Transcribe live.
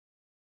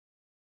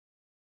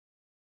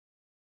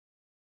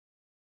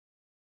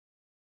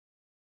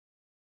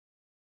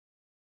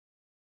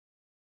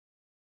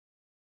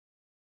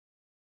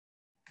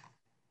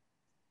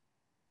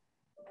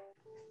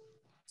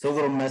So a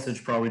little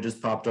message probably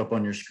just popped up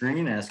on your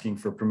screen asking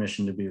for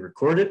permission to be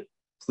recorded.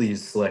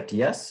 Please select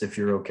yes if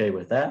you're okay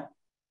with that.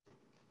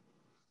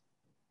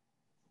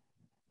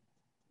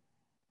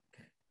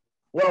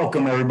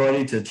 Welcome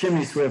everybody to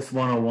Chimney Swifts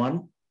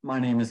 101. My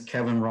name is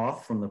Kevin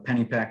Roth from the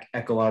Pennypack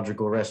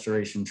Ecological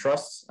Restoration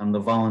Trust. I'm the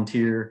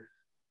volunteer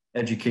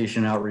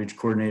education outreach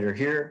coordinator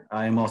here.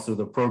 I am also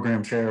the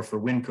program chair for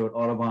Wyncote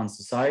Audubon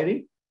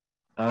Society.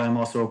 I'm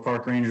also a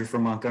park ranger for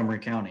Montgomery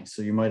County.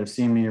 So you might have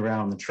seen me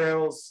around the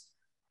trails,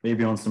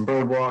 maybe on some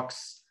bird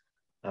walks,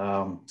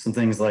 some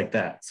things like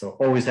that. So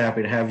always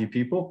happy to have you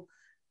people.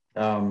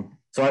 So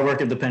I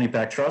work at the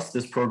Pennypack Trust.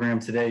 This program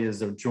today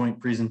is a joint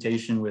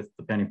presentation with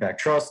the Pennypack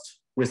Trust,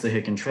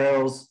 Wissahickon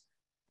Trails,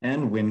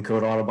 and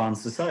Wyncote Audubon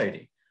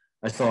Society.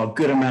 I saw a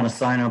good amount of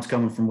signups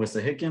coming from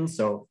Wissahickon,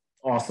 so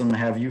awesome to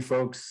have you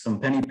folks, some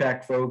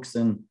Pennypack folks,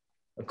 and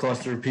a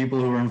cluster of people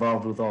who are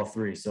involved with all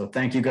three. So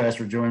thank you guys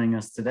for joining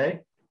us today.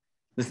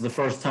 This is the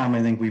first time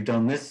I think we've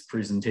done this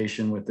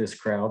presentation with this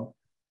crowd.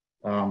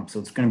 So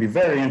it's going to be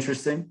very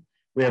interesting.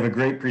 We have a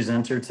great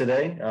presenter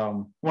today.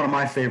 One of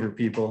my favorite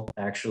people,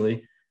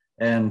 actually,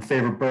 and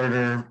favorite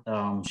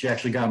birder. She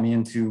actually got me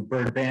into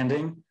bird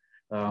banding,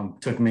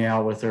 took me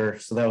out with her.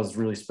 So that was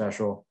really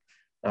special.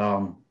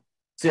 So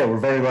yeah, we're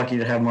very lucky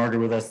to have Margaret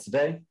with us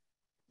today.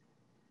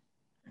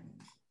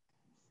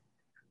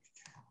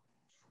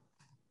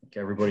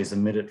 Everybody's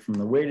emitted from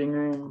the waiting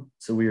room,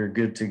 so we are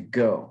good to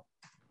go.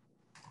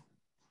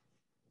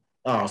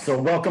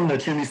 So welcome to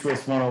Chimney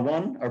Swifts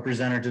 101. Our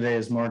presenter today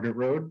is Margaret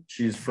Rode.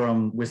 She's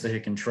from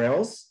Wissahickon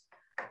Trails.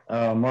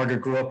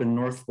 Margaret grew up in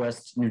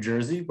Northwest New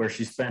Jersey, where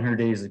she spent her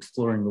days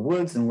exploring the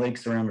woods and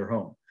lakes around her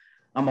home.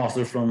 I'm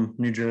also from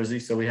New Jersey,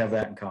 so we have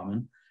that in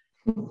common.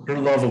 Her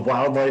love of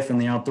wildlife and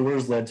the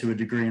outdoors led to a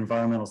degree in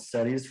environmental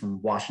studies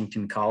from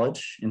Washington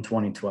College in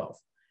 2012.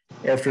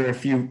 After a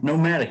few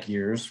nomadic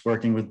years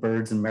working with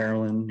birds in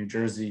Maryland, New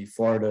Jersey,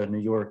 Florida, New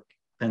York,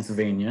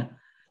 Pennsylvania,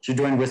 she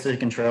joined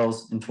Wissahickon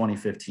Trails in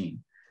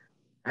 2015.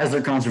 As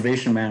their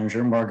conservation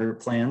manager,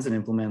 Margaret plans and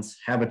implements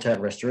habitat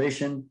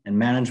restoration and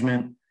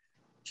management.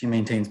 She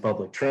maintains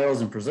public trails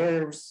and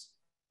preserves,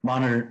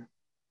 monitors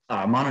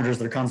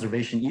their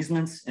conservation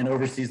easements, and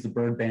oversees the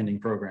bird banding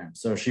program.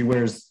 So she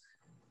wears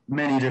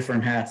many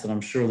different hats, and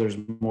I'm sure there's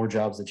more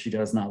jobs that she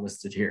does not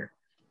listed here.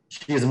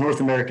 She is a North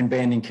American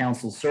Banding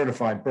Council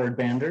certified bird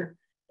bander,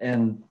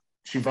 and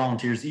she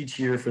volunteers each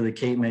year for the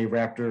Cape May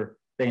Raptor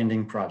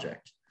Banding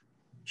Project.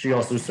 She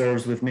also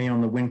serves with me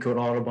on the Wyncote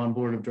Audubon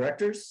Board of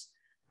Directors.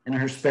 In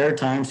her spare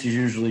time, she's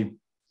usually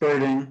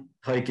birding,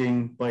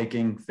 hiking,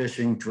 biking,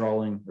 fishing,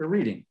 drawing, or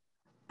reading,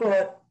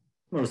 but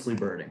mostly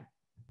birding.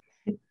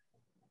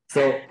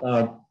 So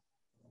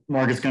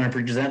Margaret's going to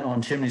present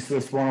on Chimney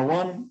Swifts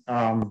 101.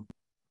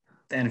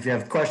 And if you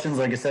have questions,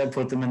 like I said,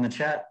 put them in the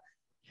chat.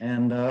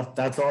 And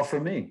that's all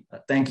from me.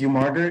 Thank you,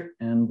 Margaret,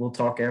 and we'll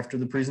talk after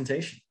the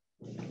presentation.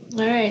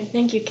 All right,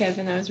 thank you,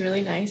 Kevin. That was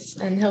really nice.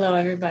 And hello,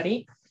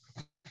 everybody.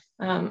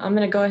 I'm going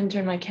to go ahead and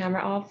turn my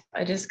camera off.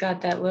 I just got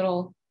that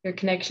little, your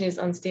connection is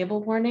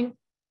unstable warning.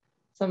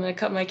 So I'm going to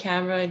cut my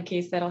camera in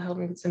case that'll help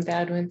me with some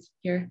bad ones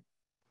here.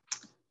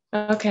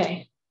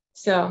 Okay,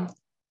 so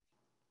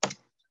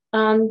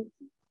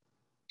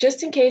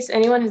just in case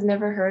anyone has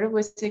never heard of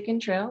Wissahickon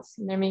Trails,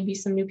 and there may be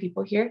some new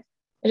people here,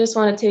 I just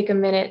want to take a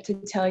minute to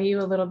tell you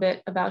a little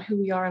bit about who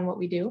we are and what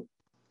we do.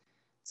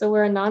 So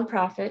we're a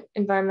nonprofit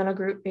environmental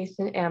group based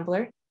in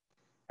Ambler,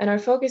 and our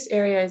focus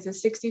area is the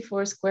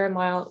 64 square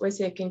mile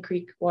Wissahickon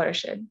Creek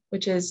watershed,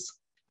 which is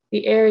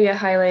the area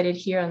highlighted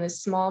here on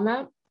this small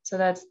map. So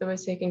that's the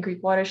Wissahickon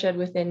Creek watershed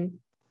within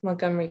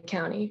Montgomery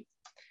County.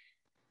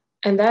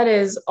 And that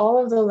is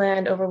all of the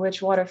land over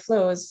which water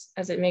flows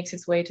as it makes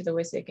its way to the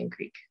Wissahickon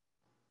Creek.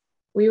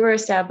 We were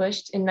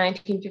established in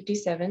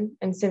 1957,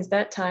 and since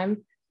that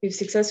time, we've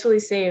successfully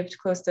saved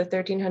close to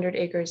 1,300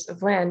 acres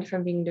of land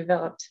from being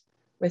developed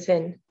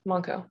within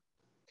Monco.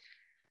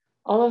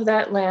 All of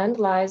that land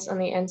lies on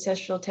the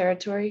ancestral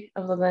territory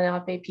of the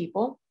Lenape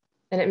people,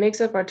 and it makes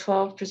up our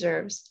 12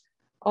 preserves,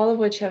 all of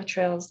which have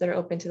trails that are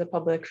open to the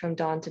public from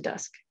dawn to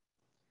dusk.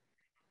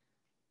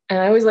 And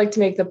I always like to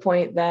make the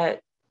point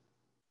that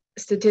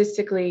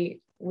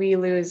statistically, we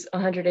lose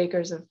 100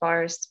 acres of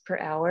forest per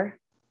hour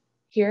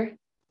here,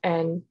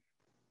 and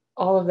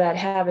all of that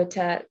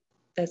habitat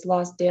that's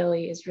lost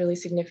daily is really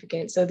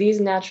significant. So these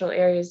natural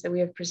areas that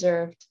we have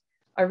preserved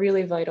are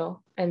really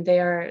vital, and they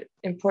are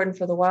important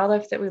for the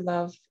wildlife that we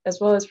love, as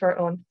well as for our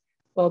own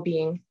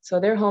well-being.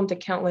 So they're home to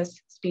countless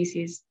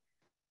species,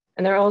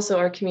 and they're also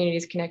our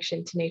community's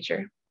connection to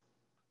nature.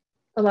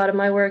 A lot of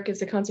my work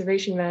as a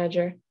conservation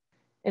manager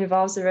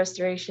involves the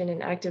restoration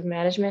and active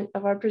management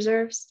of our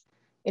preserves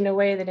in a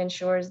way that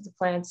ensures the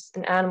plants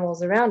and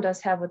animals around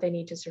us have what they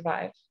need to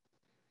survive.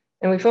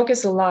 And we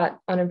focus a lot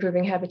on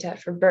improving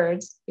habitat for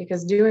birds,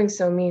 because doing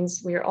so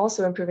means we are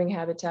also improving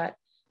habitat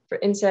for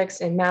insects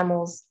and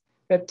mammals,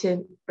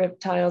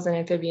 reptiles and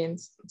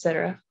amphibians,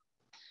 etc.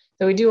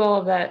 So we do all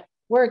of that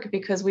work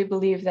because we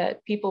believe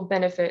that people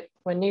benefit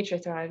when nature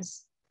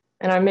thrives.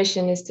 And our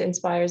mission is to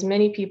inspire as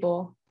many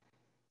people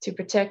to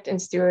protect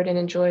and steward and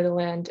enjoy the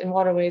land and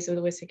waterways of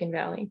the Wissahickon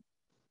Valley.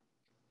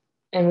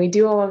 And we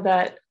do all of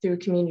that through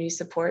community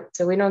support.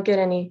 So we don't get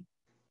any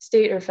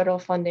state or federal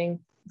funding,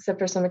 except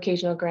for some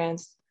occasional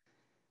grants.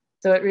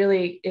 So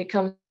it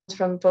comes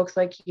from folks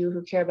like you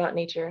who care about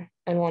nature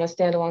and want to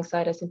stand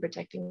alongside us in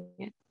protecting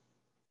it.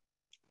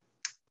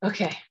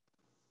 Okay,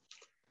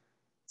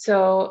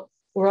 so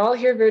we're all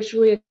here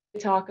virtually to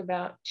talk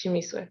about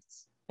chimney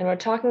swifts. And we're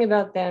talking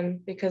about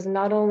them because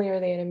not only are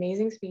they an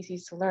amazing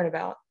species to learn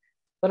about,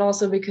 but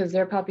also because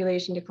their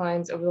population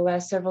declines over the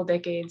last several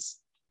decades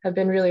have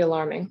been really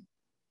alarming.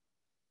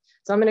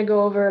 So I'm going to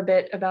go over a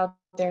bit about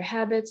their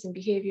habits and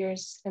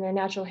behaviors and their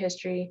natural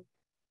history,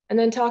 and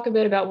then talk a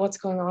bit about what's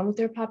going on with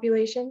their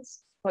populations,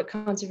 what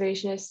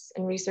conservationists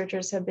and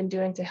researchers have been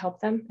doing to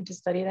help them and to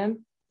study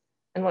them,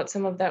 and what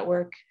some of that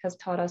work has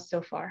taught us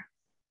so far.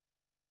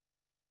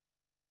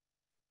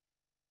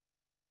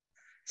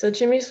 So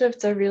chimney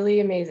swifts are really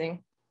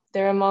amazing.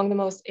 They're among the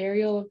most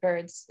aerial of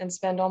birds and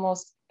spend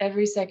almost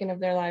every second of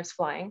their lives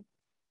flying,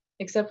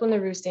 except when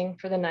they're roosting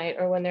for the night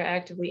or when they're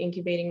actively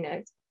incubating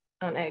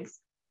eggs.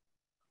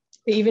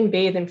 They even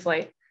bathe in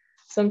flight,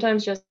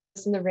 sometimes just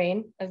in the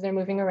rain as they're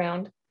moving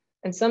around,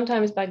 and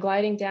sometimes by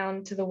gliding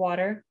down to the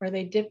water where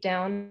they dip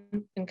down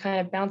and kind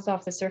of bounce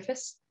off the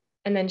surface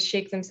and then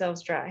shake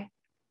themselves dry.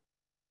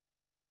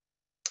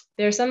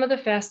 They're some of the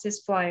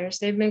fastest flyers.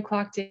 They've been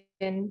clocked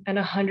in at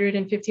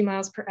 150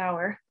 miles per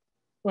hour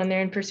when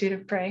they're in pursuit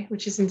of prey,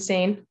 which is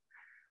insane.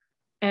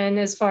 And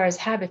as far as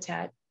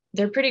habitat,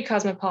 they're pretty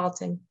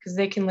cosmopolitan because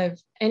they can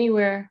live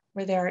anywhere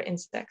where there are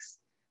insects.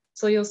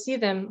 So you'll see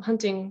them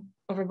hunting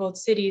over both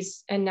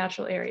cities and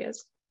natural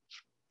areas.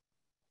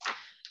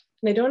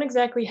 They don't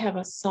exactly have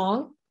a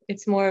song.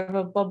 It's more of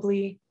a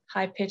bubbly,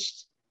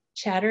 high-pitched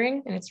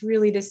chattering, and it's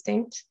really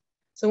distinct.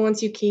 So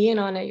once you key in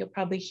on it, you'll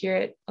probably hear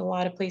it a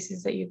lot of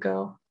places that you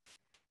go.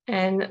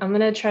 And I'm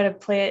gonna try to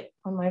play it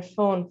on my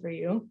phone for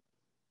you.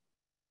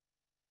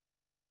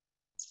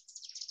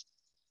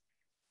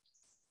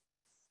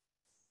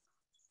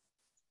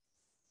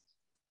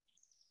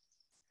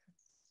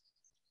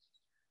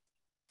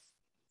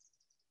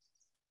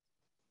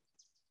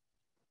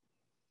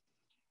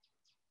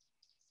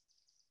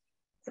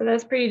 So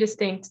that's pretty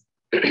distinct.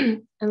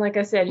 And like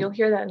I said, you'll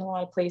hear that in a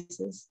lot of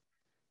places,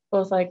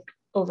 both like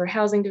over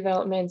housing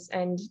developments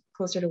and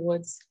closer to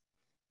woods.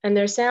 And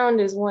their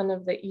sound is one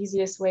of the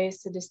easiest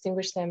ways to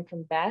distinguish them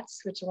from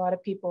bats, which a lot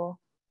of people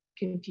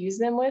confuse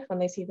them with when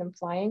they see them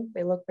flying.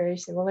 They look very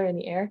similar in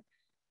the air.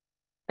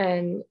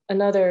 And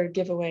another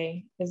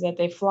giveaway is that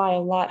they fly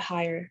a lot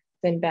higher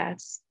than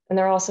bats. And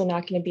they're also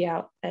not going to be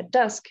out at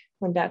dusk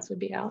when bats would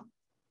be out.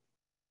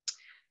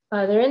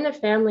 They're in the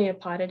family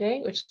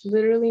Apotidae, which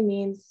literally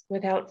means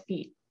without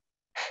feet.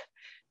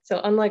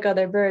 So unlike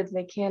other birds,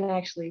 they can't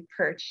actually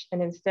perch,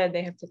 and instead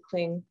they have to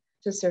cling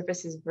to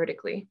surfaces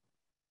vertically.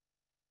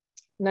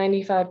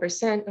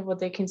 95% of what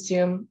they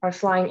consume are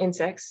flying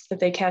insects that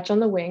they catch on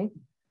the wing.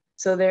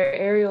 So their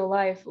aerial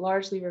life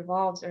largely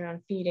revolves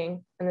around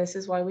feeding, and this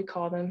is why we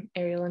call them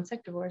aerial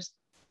insectivores.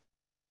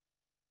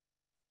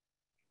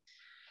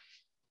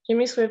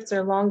 Chimney swifts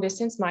are long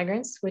distance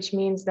migrants, which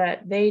means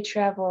that they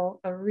travel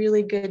a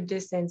really good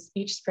distance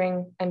each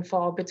spring and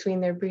fall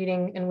between their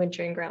breeding and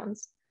wintering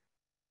grounds.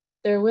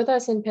 They're with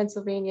us in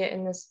Pennsylvania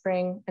in the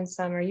spring and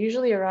summer,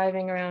 usually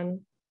arriving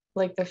around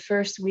like the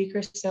first week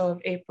or so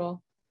of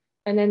April,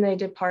 and then they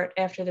depart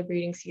after the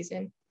breeding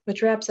season,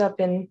 which wraps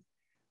up in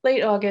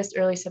late August,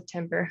 early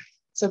September,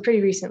 so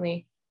pretty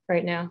recently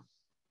right now.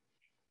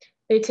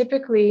 They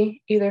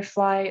typically either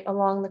fly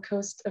along the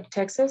coast of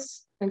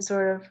Texas and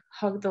sort of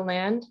hug the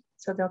land.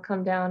 So they'll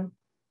come down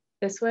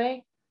this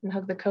way and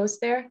hug the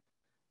coast there,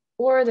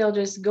 or they'll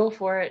just go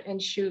for it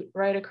and shoot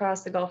right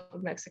across the Gulf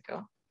of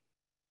Mexico.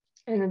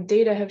 And the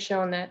data have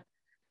shown that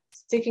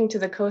sticking to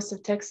the coast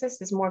of Texas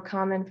is more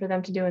common for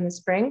them to do in the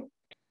spring,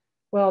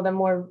 while the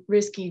more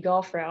risky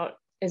Gulf route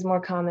is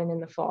more common in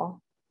the fall.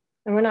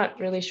 And we're not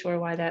really sure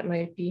why that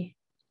might be.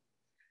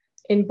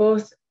 In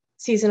both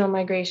seasonal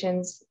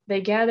migrations,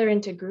 they gather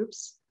into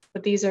groups,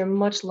 but these are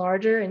much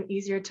larger and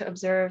easier to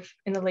observe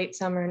in the late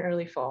summer and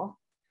early fall,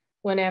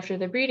 when after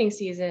the breeding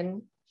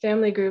season,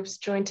 family groups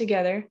join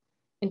together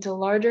into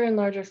larger and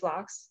larger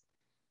flocks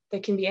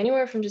that can be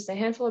anywhere from just a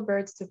handful of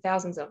birds to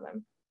thousands of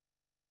them.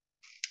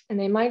 And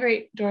they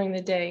migrate during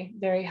the day,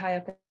 very high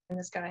up in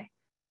the sky.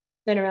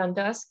 Then around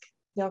dusk,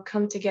 they'll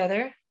come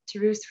together to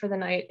roost for the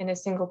night in a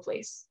single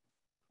place,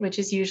 which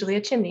is usually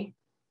a chimney.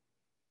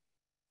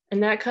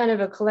 And that kind of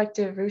a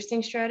collective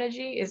roosting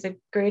strategy is a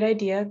great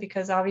idea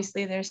because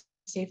obviously there's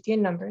safety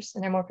in numbers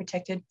and they're more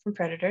protected from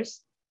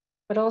predators,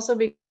 but also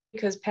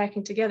because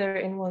packing together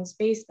in one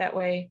space that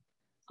way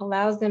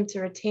allows them to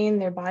retain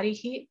their body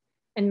heat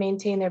and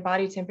maintain their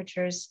body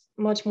temperatures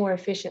much more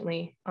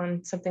efficiently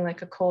on something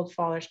like a cold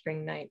fall or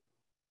spring night.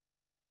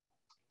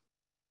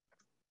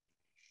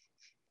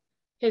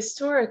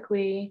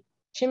 Historically,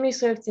 chimney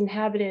swifts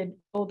inhabited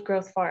old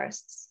growth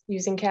forests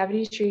using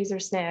cavity trees or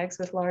snags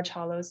with large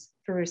hollows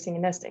for roosting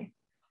and nesting,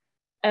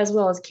 as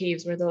well as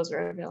caves where those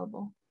were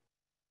available.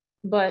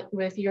 But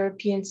with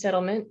European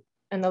settlement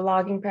and the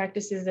logging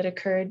practices that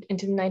occurred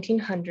into the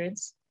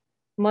 1900s,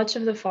 much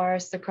of the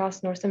forests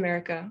across North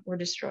America were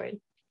destroyed,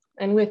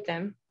 and with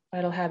them,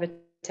 vital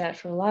habitat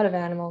for a lot of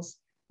animals,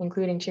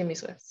 including chimney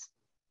swifts.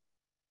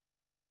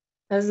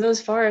 As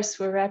those forests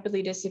were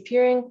rapidly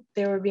disappearing,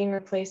 they were being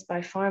replaced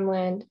by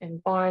farmland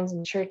and barns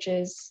and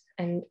churches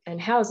and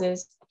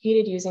houses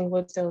heated using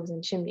wood stoves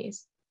and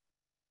chimneys.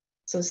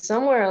 So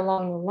somewhere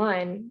along the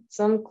line,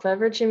 some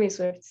clever chimney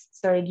swifts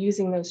started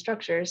using those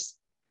structures,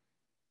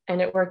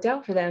 and it worked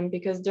out for them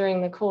because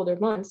during the colder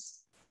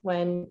months,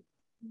 when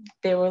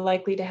they were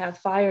likely to have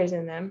fires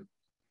in them,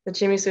 the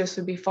chimney swifts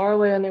would be far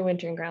away on their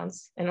wintering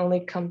grounds and only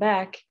come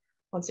back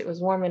once it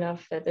was warm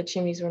enough that the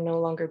chimneys were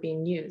no longer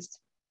being used.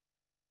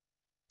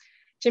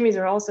 Chimneys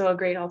are also a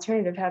great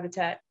alternative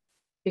habitat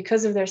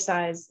because of their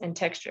size and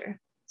texture.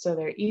 So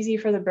they're easy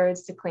for the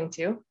birds to cling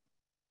to,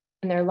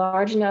 and they're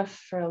large enough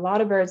for a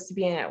lot of birds to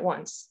be in at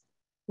once,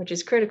 which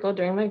is critical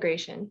during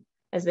migration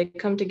as they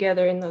come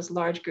together in those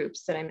large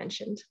groups that I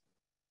mentioned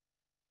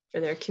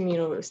for their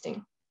communal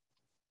roosting.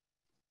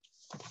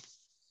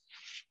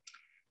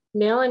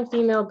 Male and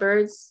female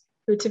birds,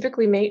 who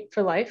typically mate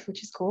for life,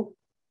 which is cool,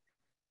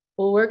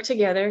 will work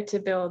together to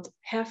build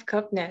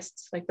half-cup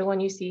nests like the one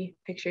you see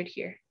pictured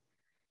here.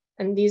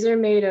 And these are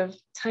made of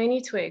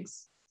tiny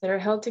twigs that are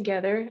held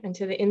together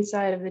into the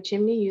inside of the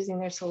chimney using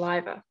their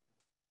saliva.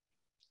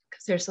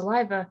 Because their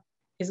saliva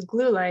is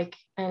glue-like,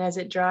 and as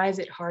it dries,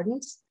 it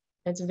hardens.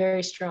 It's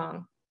very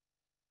strong.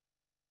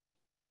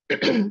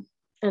 And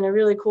a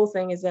really cool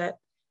thing is that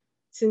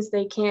since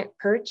they can't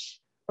perch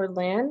or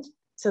land,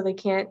 so they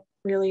can't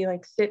really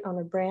like sit on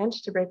a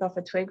branch to break off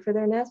a twig for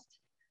their nest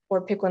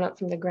or pick one up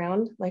from the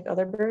ground like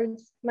other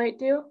birds might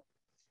do.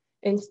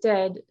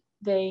 Instead,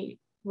 they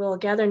will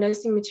gather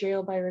nesting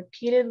material by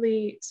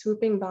repeatedly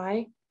swooping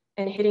by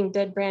and hitting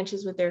dead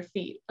branches with their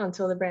feet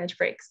until the branch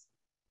breaks.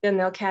 Then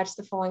they'll catch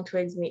the falling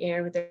twigs in the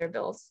air with their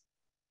bills.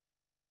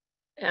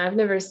 And I've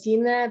never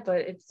seen that,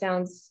 but it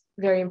sounds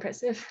very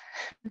impressive.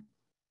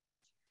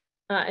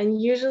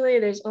 And usually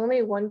there's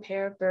only one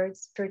pair of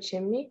birds per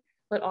chimney,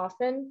 but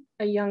often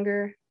a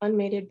younger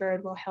unmated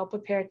bird will help a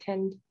pair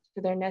tend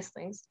to their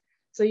nestlings.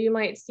 So you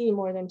might see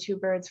more than 2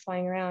 birds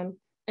flying around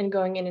and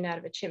going in and out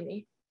of a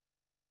chimney.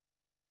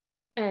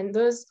 And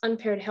those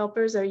unpaired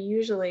helpers are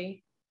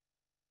usually,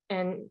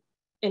 and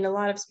in a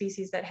lot of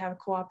species that have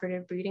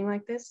cooperative breeding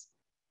like this,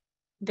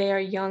 they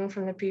are young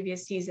from the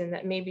previous season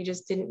that maybe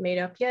just didn't mate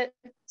up yet.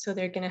 So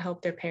they're going to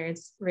help their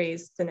parents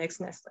raise the next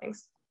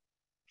nestlings.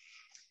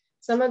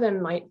 Some of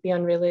them might be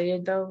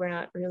unrelated though, we're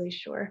not really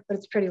sure, but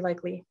it's pretty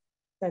likely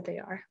that they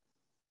are.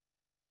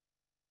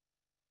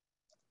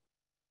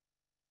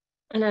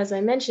 And as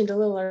I mentioned a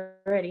little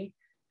already,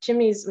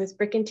 chimneys with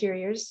brick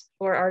interiors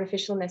or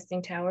artificial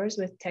nesting towers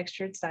with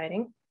textured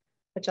siding,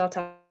 which I'll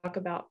talk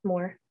about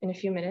more in a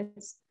few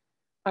minutes,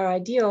 are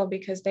ideal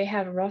because they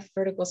have rough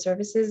vertical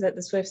surfaces that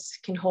the swifts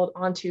can hold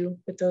onto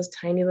with those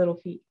tiny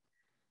little feet.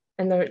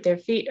 And their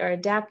feet are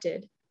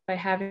adapted by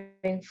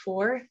having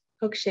 4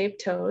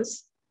 hook-shaped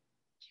toes,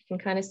 which you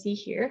can kind of see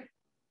here.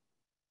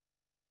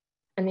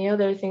 And the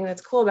other thing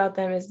that's cool about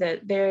them is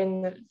that they're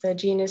in the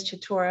genus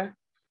Chitora,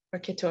 or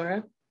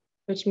Chitora,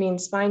 which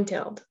means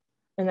spine-tailed.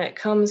 And that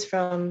comes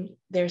from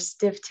their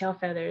stiff tail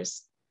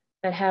feathers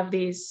that have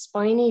these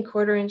spiny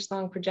 1/4-inch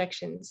long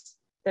projections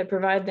that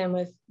provide them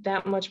with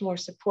that much more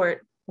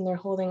support when they're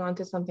holding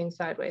onto something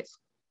sideways.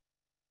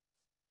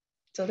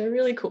 So they're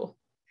really cool.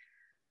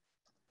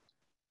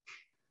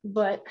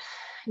 But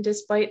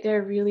despite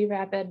their really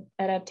rapid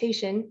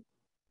adaptation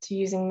to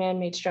using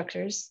man-made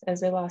structures as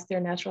they lost their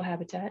natural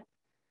habitat,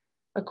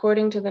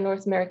 according to the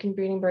North American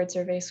Breeding Bird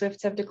Survey,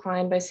 swifts have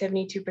declined by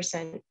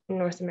 72% in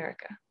North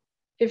America,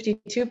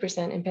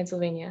 52% in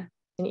Pennsylvania,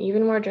 and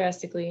even more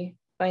drastically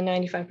by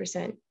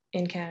 95%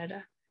 in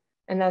Canada.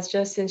 And that's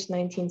just since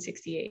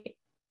 1968.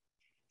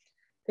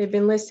 They've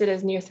been listed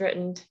as near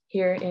threatened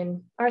here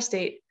in our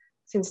state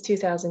since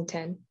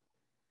 2010.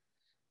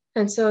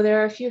 And so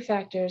there are a few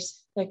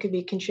factors that could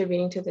be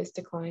contributing to this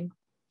decline.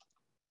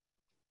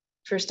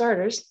 For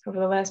starters, over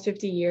the last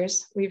 50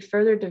 years, we've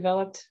further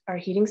developed our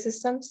heating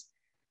systems.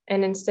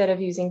 And instead of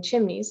using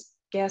chimneys,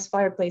 gas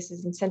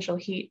fireplaces and central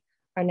heat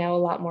are now a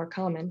lot more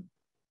common.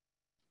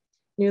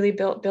 Newly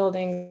built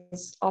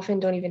buildings often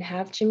don't even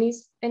have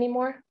chimneys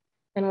anymore.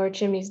 And where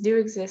chimneys do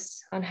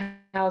exist on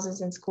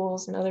houses and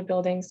schools and other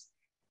buildings,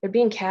 they're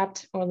being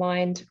capped or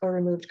lined or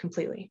removed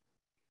completely.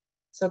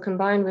 So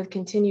combined with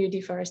continued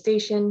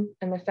deforestation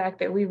and the fact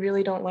that we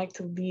really don't like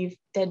to leave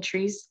dead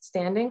trees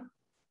standing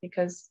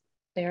because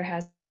they are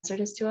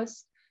hazardous to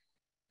us,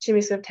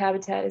 chimney swift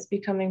habitat is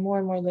becoming more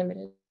and more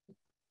limited.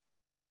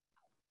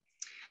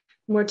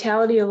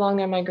 Mortality along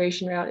their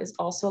migration route is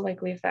also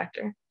likely a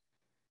factor.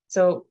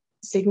 So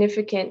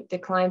significant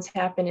declines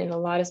happen in a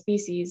lot of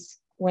species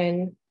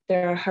when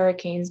there are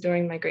hurricanes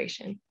during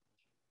migration.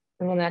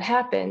 And when that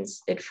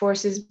happens, it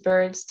forces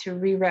birds to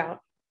reroute.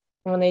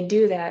 And when they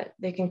do that,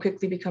 they can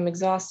quickly become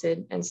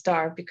exhausted and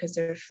starve because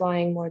they're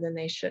flying more than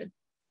they should.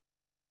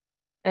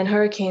 And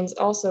hurricanes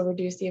also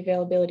reduce the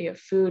availability of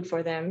food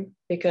for them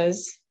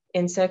because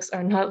insects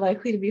are not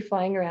likely to be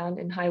flying around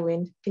in high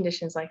wind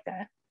conditions like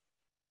that.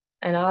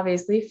 And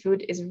obviously,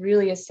 food is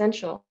really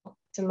essential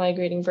to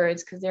migrating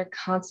birds because they're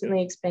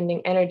constantly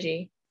expending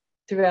energy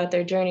throughout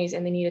their journeys,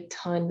 and they need a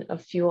ton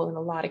of fuel and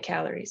a lot of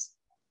calories.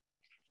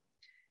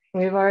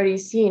 We've already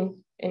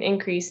seen an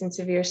increase in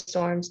severe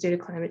storms due to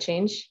climate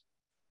change,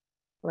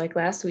 like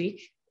last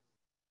week.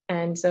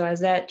 And so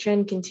as that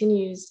trend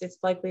continues, it's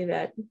likely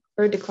that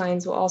bird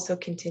declines will also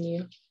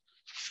continue.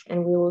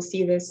 And we will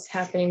see this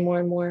happening more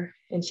and more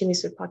in chimney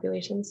swift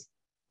populations.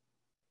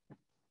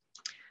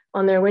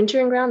 On their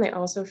wintering ground, they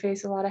also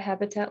face a lot of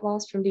habitat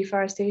loss from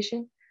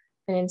deforestation,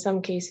 and in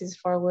some cases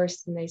far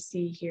worse than they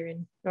see here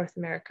in North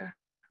America.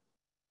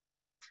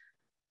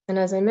 And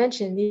as I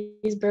mentioned,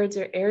 these birds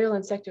are aerial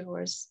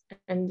insectivores,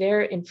 and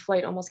they're in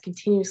flight almost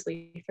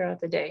continuously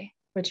throughout the day,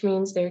 which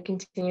means they're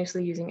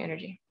continuously using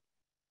energy.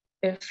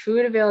 If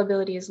food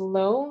availability is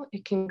low,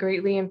 it can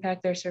greatly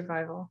impact their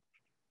survival.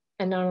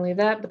 And not only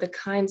that, but the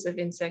kinds of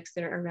insects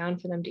that are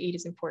around for them to eat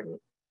is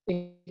important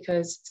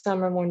because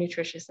some are more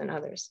nutritious than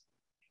others.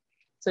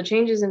 So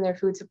changes in their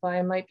food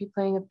supply might be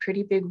playing a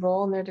pretty big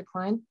role in their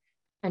decline.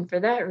 And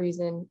for that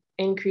reason,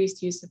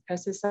 increased use of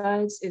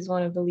pesticides is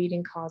one of the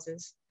leading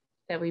causes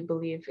that we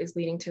believe is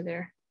leading to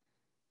their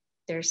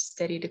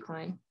steady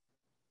decline.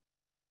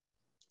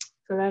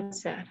 So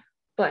that's sad,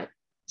 but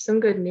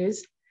some good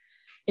news.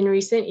 In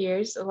recent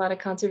years, a lot of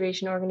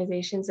conservation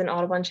organizations and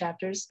Audubon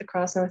chapters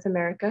across North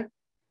America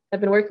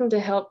have been working to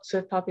help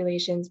swift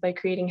populations by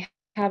creating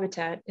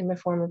habitat in the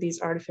form of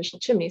these artificial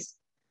chimneys,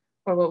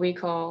 or what we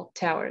call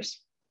towers.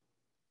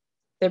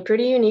 They're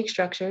pretty unique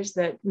structures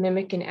that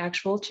mimic an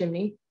actual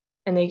chimney,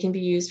 and they can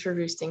be used for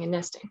roosting and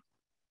nesting.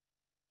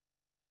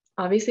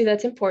 Obviously,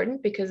 that's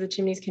important because the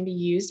chimneys can be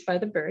used by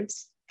the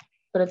birds,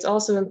 but it's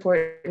also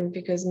important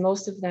because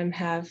most of them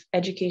have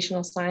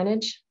educational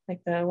signage,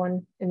 like the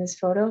one in this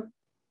photo.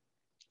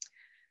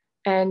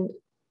 And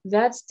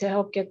that's to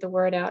help get the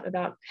word out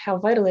about how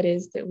vital it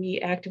is that we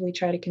actively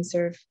try to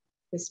conserve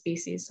this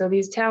species. So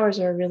these towers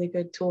are a really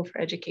good tool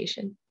for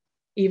education,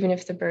 even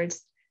if the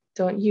birds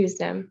don't use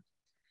them.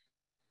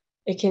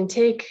 It can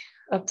take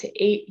up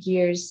to 8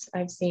 years,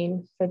 I've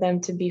seen, for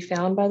them to be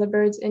found by the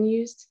birds and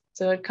used.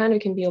 So it kind of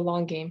can be a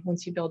long game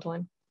once you build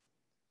one.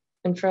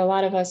 And for a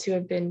lot of us who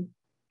have been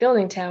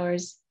building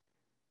towers,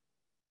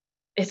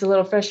 it's a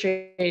little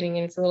frustrating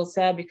and it's a little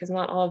sad because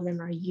not all of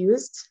them are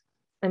used.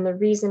 And the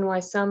reason why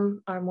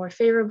some are more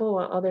favorable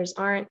while others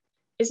aren't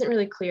isn't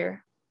really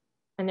clear.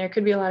 And there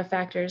could be a lot of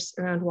factors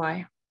around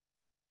why.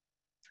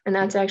 And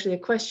that's actually a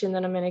question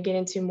that I'm going to get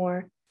into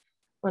more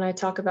when I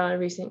talk about a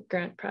recent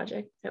grant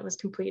project that was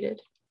completed.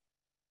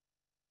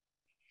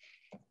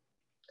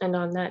 And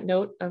on that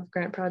note of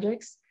grant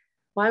projects,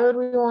 why would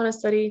we want to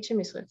study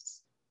chimney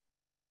swifts?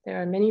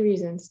 There are many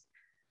reasons,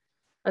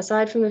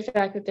 aside from the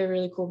fact that they're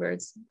really cool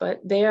birds, but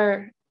they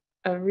are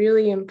a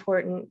really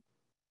important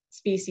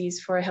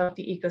species for a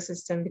healthy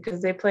ecosystem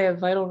because they play a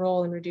vital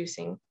role in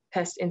reducing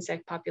pest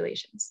insect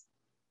populations.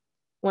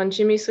 One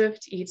chimney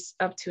swift eats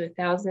up to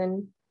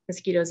 1,000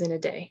 mosquitoes in a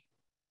day.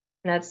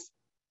 And that's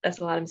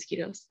a lot of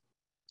mosquitoes.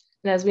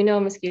 And as we know,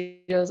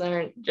 mosquitoes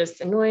aren't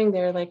just annoying,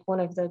 they're like one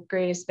of the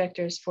greatest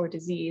vectors for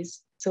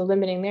disease. So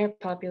limiting their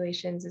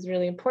populations is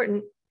really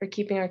important for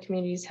keeping our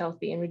communities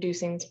healthy and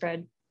reducing the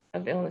spread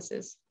of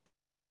illnesses.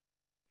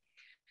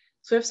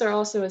 Swifts are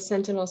also a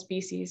sentinel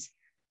species,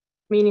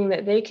 meaning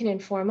that they can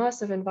inform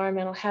us of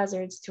environmental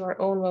hazards to our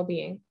own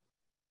well-being.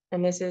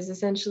 And this is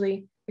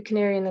essentially the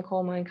canary in the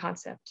coal mine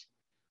concept,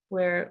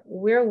 where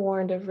we're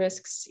warned of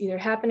risks either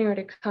happening or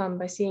to come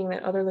by seeing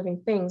that other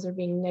living things are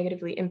being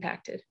negatively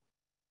impacted.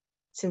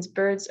 Since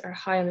birds are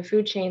high on the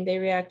food chain, they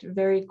react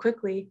very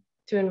quickly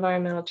to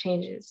environmental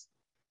changes.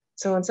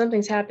 So when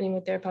something's happening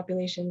with their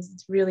populations,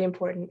 it's really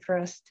important for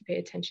us to pay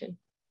attention.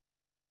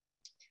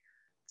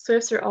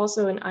 Swifts are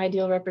also an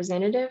ideal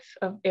representative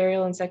of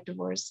aerial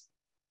insectivores,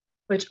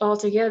 which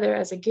altogether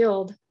as a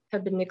guild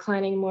have been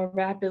declining more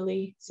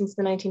rapidly since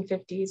the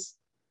 1950s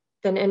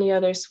than any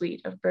other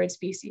suite of bird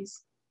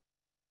species.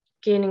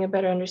 Gaining a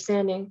better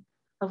understanding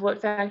of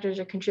what factors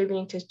are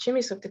contributing to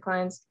chimney swift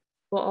declines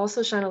will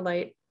also shine a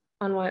light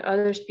on why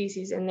other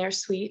species in their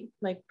suite,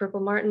 like purple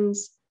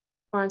martins,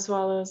 barn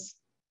swallows,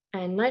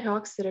 and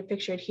nighthawks that are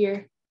pictured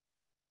here,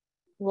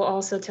 will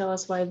also tell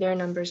us why their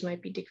numbers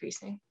might be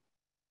decreasing.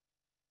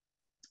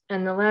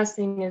 And the last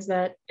thing is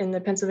that in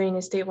the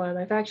Pennsylvania State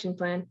Wildlife Action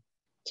Plan,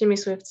 chimney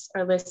swifts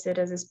are listed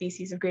as a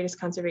species of greatest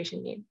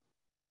conservation need.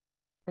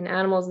 And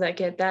animals that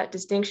get that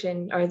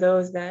distinction are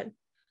those that,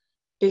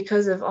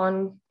 because of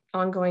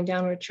ongoing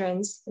downward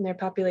trends in their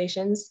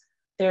populations,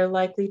 they're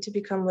likely to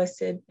become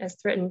listed as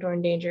threatened or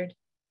endangered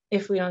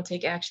if we don't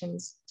take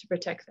actions to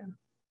protect them.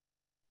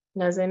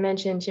 And as I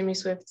mentioned, chimney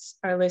swifts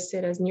are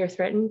listed as near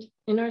threatened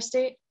in our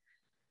state,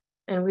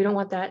 and we don't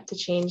want that to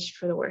change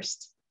for the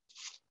worst.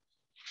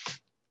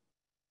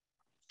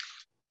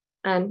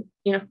 And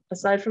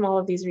aside from all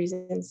of these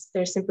reasons,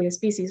 they're simply a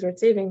species worth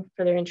saving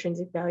for their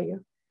intrinsic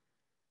value.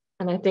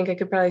 And I think I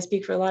could probably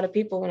speak for a lot of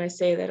people when I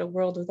say that a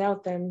world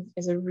without them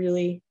is a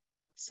really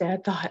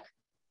sad thought.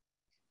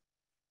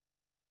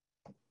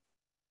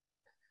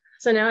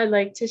 So now I'd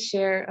like to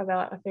share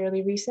about a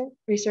fairly recent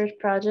research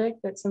project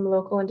that some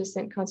local and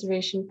distant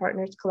conservation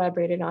partners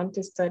collaborated on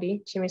to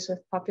study Chimney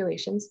Swift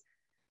populations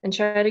and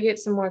try to get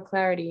some more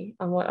clarity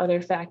on what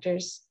other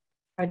factors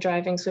are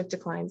driving swift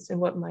declines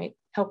and what might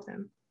help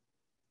them.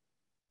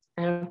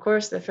 And of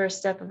course, the first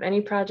step of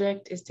any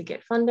project is to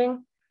get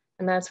funding,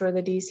 and that's where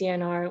the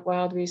DCNR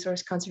Wild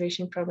Resource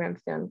Conservation Program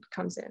Fund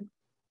comes in.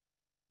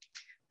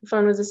 The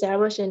fund was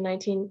established in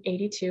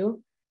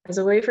 1982 as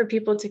a way for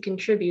people to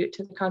contribute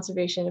to the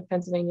conservation of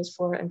Pennsylvania's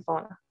flora and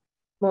fauna.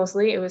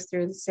 Mostly it was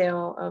through the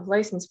sale of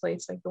license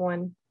plates like the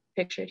one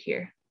pictured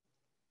here.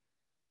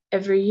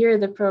 Every year,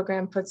 the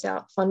program puts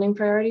out funding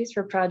priorities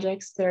for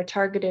projects that are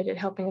targeted at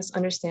helping us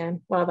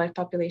understand wildlife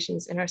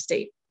populations in our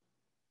state.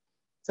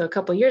 So a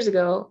couple years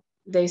ago,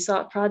 they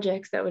sought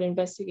projects that would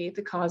investigate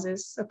the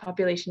causes of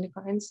population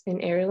declines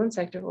in aerial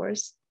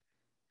insectivores,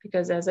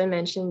 because as I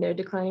mentioned, they're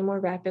declining more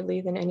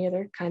rapidly than any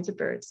other kinds of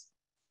birds.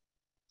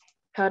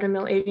 Powder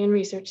Mill Avian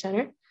Research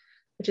Center,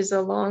 which is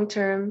a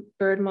long-term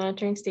bird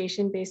monitoring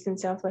station based in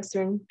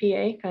southwestern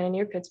PA, kind of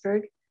near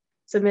Pittsburgh,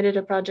 submitted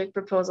a project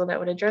proposal that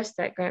would address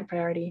that grant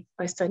priority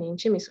by studying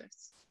chimney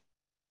swifts.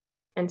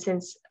 And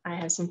since I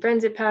have some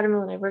friends at Powder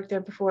Mill and I worked there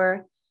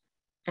before,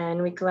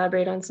 and we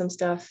collaborate on some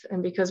stuff,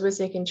 and because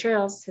Wissahickon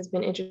Trails has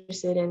been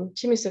interested in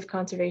chimney swift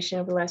conservation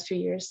over the last few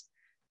years,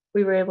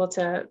 we were able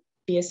to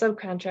be a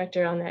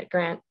subcontractor on that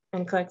grant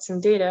and collect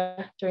some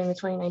data during the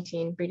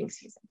 2019 breeding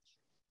season.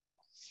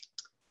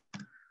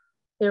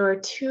 There were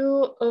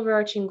two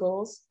overarching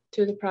goals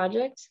to the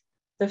project.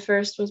 The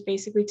first was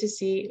basically to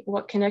see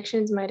what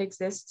connections might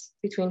exist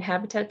between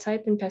habitat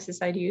type and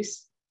pesticide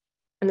use,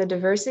 and the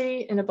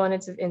diversity and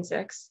abundance of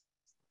insects,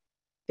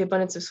 the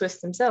abundance of swifts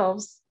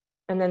themselves,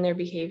 and then their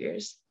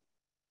behaviors.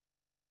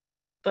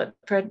 But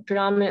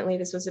predominantly,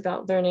 this was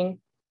about learning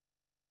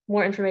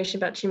more information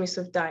about chimney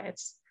swift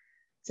diets,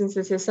 since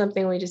this is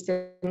something we just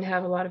didn't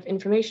have a lot of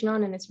information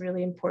on, and it's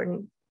really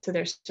important to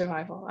their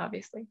survival,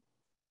 obviously.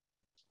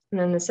 And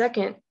then the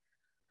second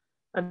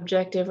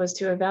objective was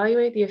to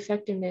evaluate the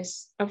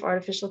effectiveness of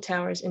artificial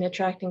towers in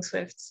attracting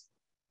swifts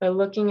by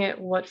looking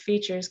at what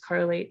features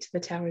correlate to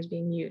the towers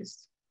being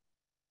used.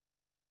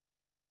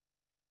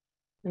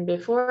 And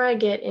before I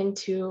get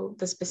into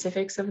the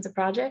specifics of the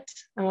project,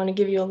 I want to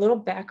give you a little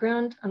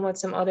background on what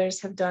some others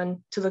have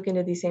done to look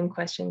into these same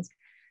questions,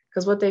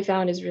 because what they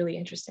found is really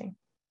interesting.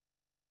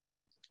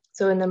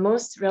 So in the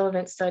most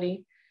relevant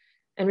study,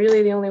 and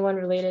really the only one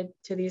related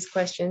to these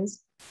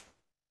questions,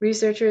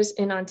 researchers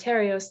in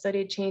Ontario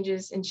studied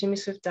changes in chimney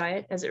swift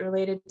diet as it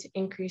related to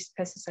increased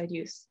pesticide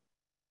use.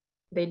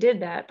 They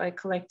did that by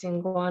collecting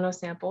guano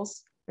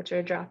samples, which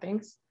are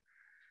droppings,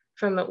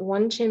 from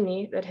one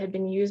chimney that had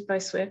been used by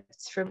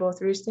swifts for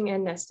both roosting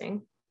and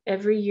nesting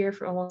every year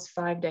for almost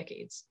 5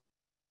 decades.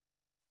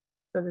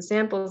 So the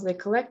samples they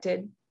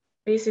collected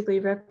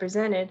basically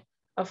represented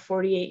a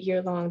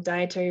 48-year-long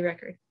dietary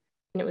record.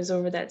 And it was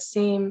over that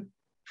same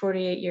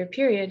 48-year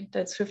period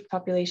that swift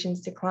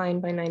populations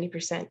declined by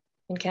 90%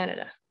 in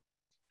Canada.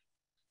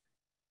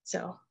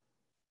 So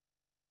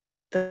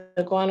the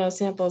guano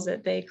samples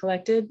that they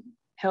collected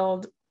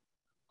held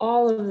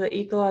all of the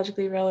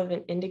ecologically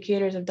relevant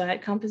indicators of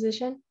diet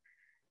composition.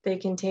 They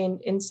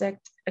contained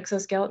insect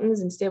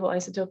exoskeletons and stable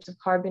isotopes of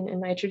carbon and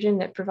nitrogen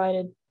that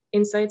provided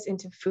insights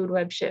into food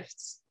web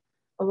shifts,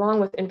 along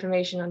with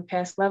information on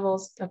past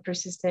levels of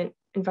persistent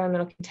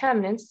environmental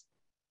contaminants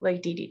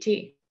like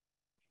DDT.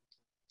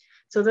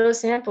 So those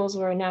samples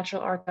were a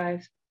natural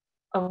archive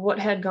of what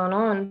had gone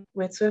on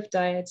with swift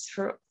diets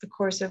for the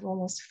course of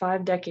almost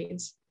 5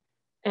 decades,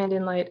 and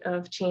in light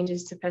of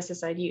changes to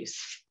pesticide use.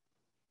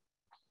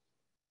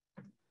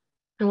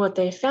 And what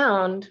they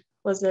found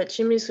was that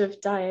chimney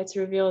swift diets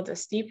revealed a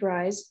steep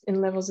rise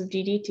in levels of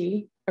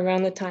DDT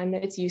around the time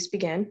that its use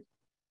began.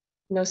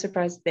 No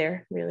surprise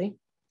there, really.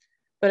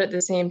 But at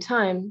the same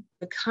time,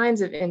 the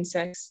kinds of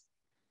insects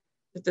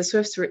that the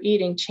swifts were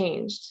eating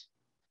changed.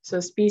 So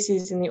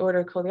species in the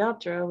order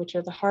Coleoptera, which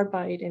are the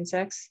hard-bodied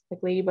insects like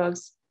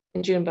ladybugs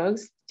and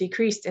Junebugs,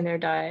 decreased in their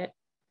diet,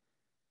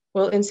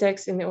 while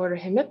insects in the order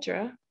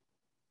Hemiptera,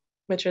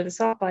 which are the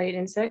soft-bodied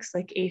insects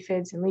like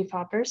aphids and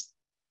leafhoppers,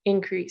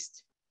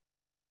 increased.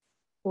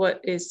 What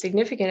is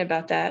significant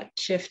about that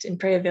shift in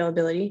prey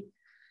availability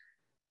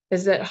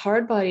is that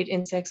hard-bodied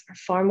insects are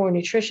far more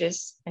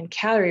nutritious and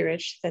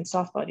calorie-rich than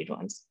soft-bodied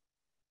ones.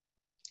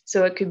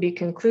 So it could be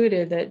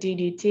concluded that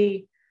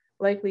DDT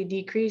likely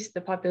decreased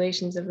the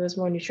populations of those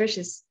more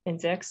nutritious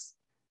insects.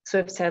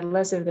 Swifts had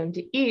less of them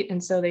to eat,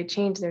 and so they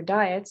changed their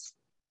diets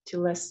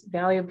to less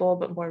valuable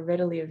but more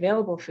readily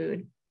available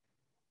food.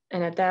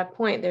 And at that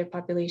point, their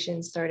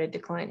populations started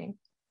declining.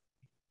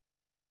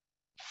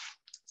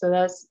 So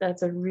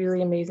that's a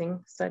really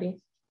amazing study.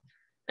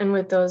 And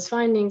with those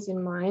findings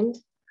in mind,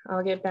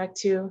 I'll get back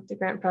to the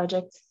grant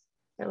project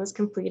that was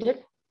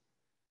completed.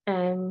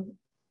 And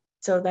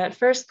so that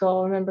first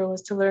goal, remember,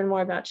 was to learn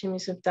more about chimney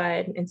swift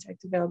diet and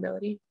insect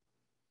availability.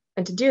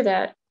 And to do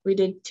that, we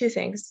did 2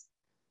 things.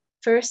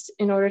 First,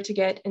 in order to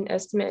get an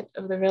estimate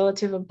of the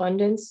relative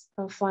abundance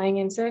of flying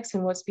insects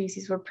and what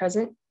species were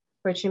present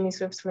where chimney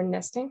swifts were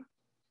nesting.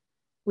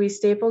 we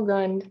staple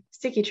gunned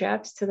sticky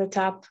traps to the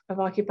top of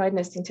occupied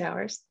nesting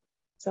towers.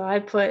 So I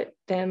put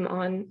them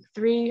on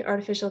 3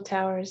 artificial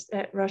towers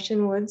at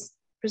Russian Woods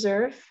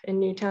Preserve in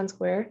Newtown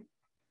Square,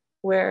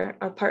 where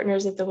our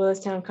partners at the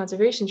Willistown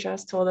Conservation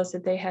Trust told us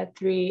that they had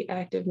 3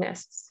 active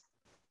nests.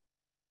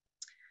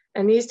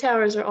 And these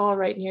towers are all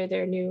right near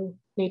their new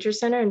nature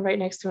center and right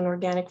next to an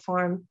organic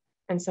farm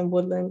and some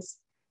woodlands.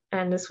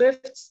 And the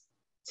Swifts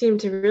seem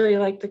to really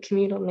like the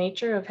communal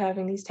nature of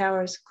having these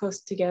towers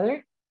close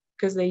together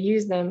because they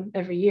use them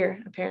every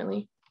year,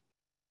 apparently,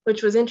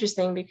 which was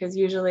interesting because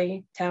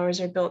usually towers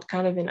are built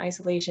kind of in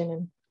isolation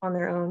and on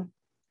their own.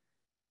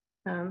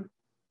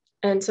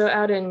 And so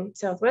out in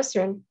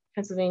southwestern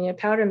Pennsylvania,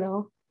 Powder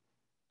Mill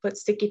put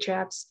sticky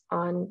traps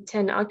on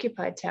 10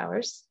 occupied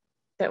towers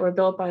that were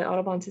built by the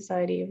Audubon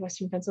Society of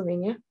Western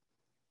Pennsylvania,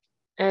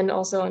 and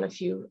also on a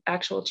few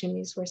actual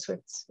chimneys where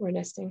swifts were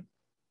nesting.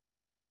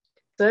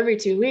 So every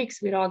 2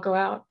 weeks, we'd all go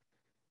out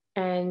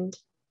and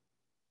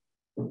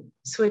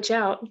switch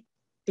out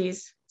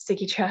these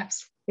sticky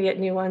traps to get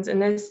new ones. And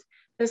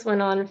this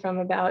went on from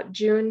about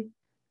June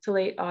to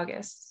late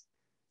August.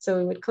 So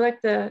we would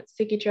collect the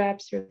sticky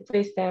traps,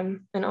 replace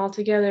them, and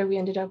altogether we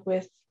ended up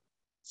with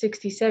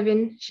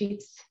 67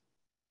 sheets,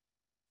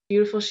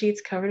 beautiful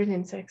sheets covered in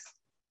insects.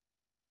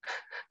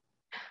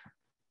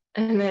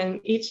 And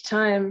then each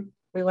time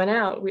we went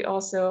out, we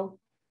also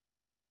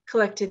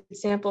collected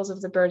samples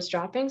of the birds'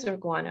 droppings or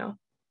guano.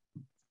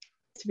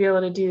 To be able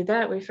to do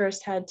that, we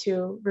first had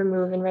to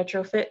remove and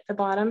retrofit the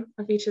bottom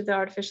of each of the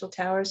artificial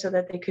towers so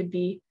that they could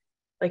be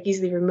like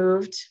easily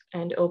removed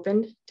and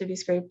opened to be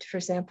scraped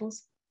for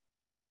samples.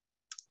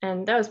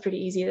 And that was pretty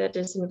easy. That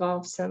just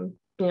involved some,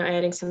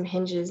 adding some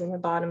hinges in the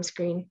bottom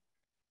screen.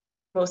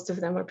 Most of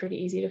them were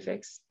pretty easy to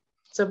fix.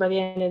 So by the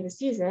end of the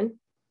season,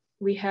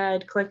 we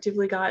had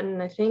collectively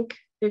gotten, I think,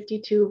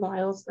 52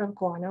 vials of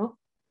guano.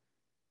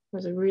 It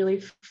was a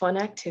really fun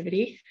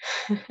activity,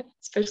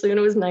 especially when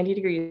it was 90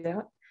 degrees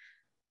out.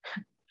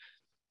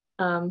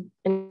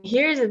 And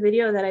here's a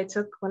video that I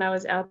took when I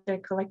was out there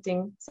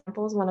collecting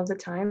samples one of the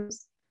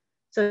times.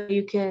 So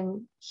you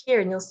can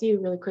hear, and you'll see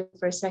really quick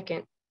for a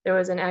second, there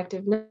was an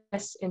active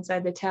nest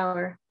inside the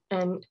tower.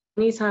 And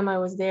anytime I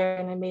was there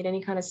and I made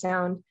any kind of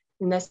sound,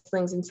 the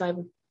nestlings inside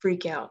would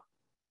freak out.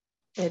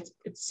 It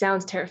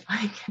sounds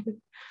terrifying. So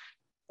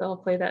I'll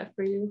play that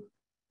for you.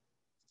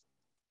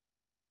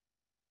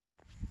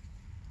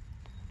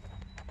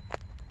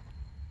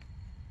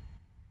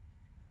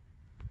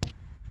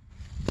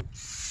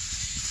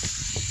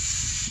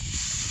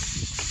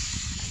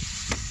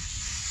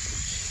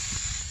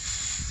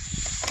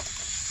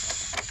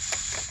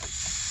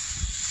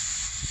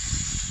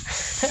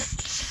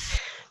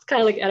 It's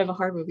kind of like out of a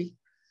horror movie,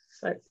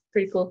 but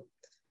pretty cool.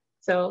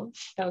 So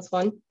that was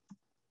fun.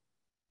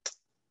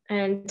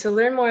 And to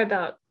learn more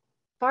about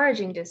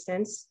foraging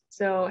distance,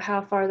 so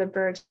how far the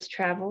birds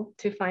travel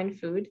to find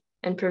food,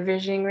 and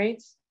provisioning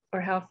rates,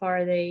 or how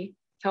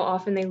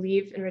often they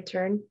leave and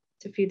return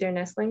to feed their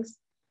nestlings,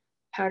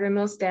 Powder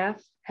Mill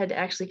staff had to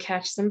actually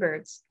catch some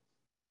birds.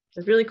 It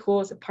was really cool.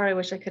 It's a part I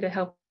wish I could have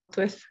helped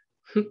with.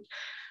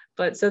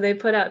 But so they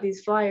put out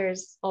these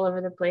flyers all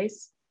over the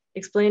place,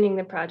 explaining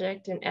the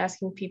project and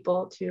asking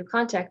people to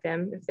contact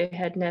them if they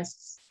had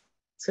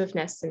swift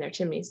nests in their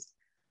chimneys.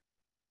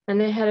 And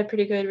they had a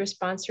pretty good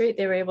response rate.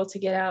 They were able to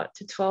get out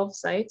to 12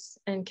 sites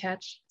and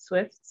catch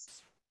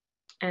swifts.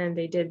 And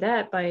they did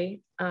that by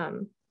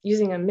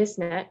using a mist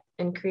net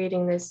and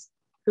creating this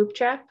hoop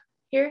trap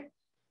here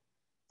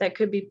that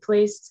could be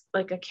placed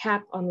like a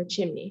cap on the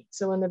chimney.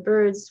 So when the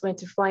birds went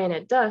to fly in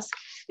at dusk,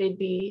 they'd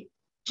be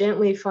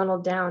gently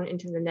funneled down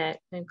into the net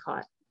and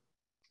caught.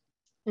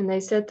 And they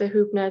set the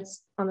hoop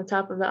nets on the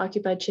top of the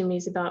occupied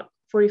chimneys about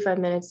 45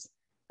 minutes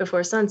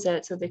before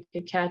sunset so they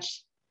could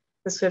catch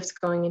the swifts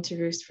going into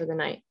roost for the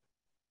night.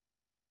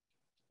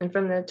 And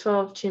from the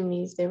 12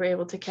 chimneys, they were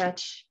able to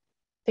catch,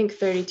 I think,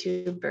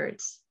 32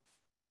 birds.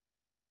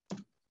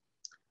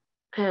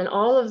 And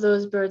all of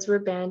those birds were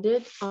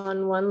banded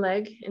on one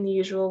leg in the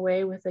usual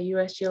way with a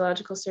US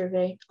Geological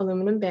Survey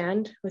aluminum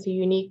band with a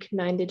unique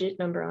 9-digit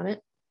number on it.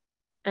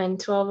 And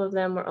 12 of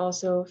them were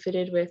also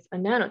fitted with a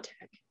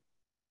nanotag,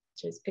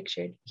 which is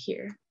pictured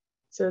here.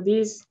 So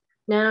these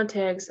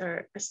nanotags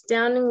are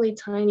astoundingly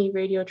tiny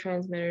radio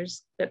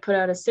transmitters that put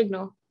out a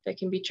signal that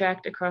can be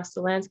tracked across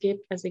the landscape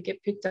as they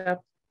get picked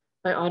up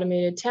by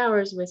automated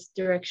towers with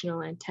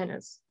directional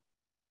antennas.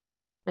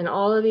 And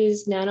all of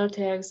these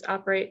nanotags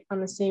operate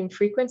on the same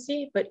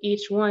frequency, but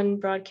each one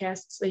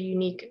broadcasts a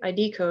unique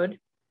ID code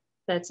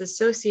that's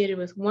associated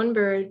with one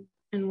bird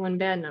and one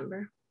band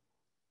number.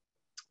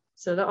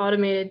 So the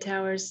automated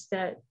towers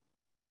that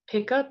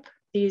pick up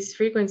these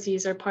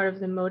frequencies are part of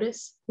the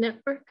MODIS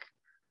network,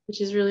 which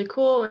is really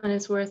cool and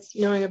it's worth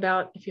knowing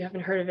about if you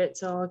haven't heard of it.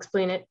 So I'll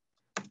explain it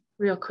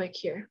real quick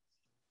here.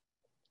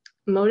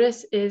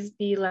 MODIS is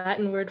the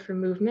Latin word for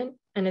movement,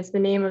 and it's the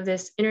name of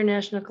this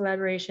international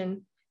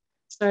collaboration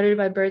started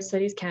by Bird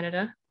Studies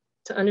Canada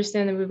to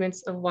understand the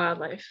movements of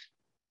wildlife.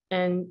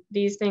 And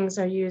these things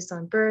are used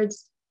on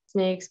birds,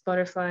 snakes,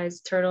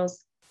 butterflies,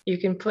 turtles, you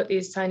can put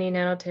these tiny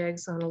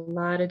nanotags on a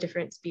lot of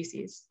different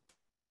species.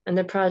 And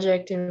the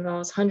project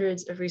involves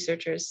hundreds of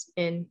researchers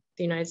in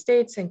the United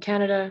States and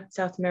Canada,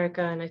 South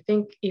America, and I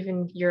think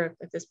even Europe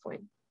at this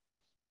point.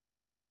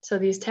 So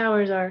these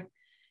towers are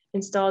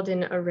installed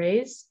in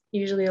arrays,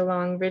 usually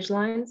along ridge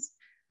lines,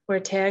 where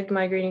tagged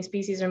migrating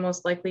species are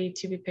most likely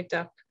to be picked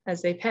up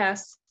as they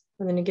pass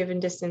within a given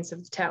distance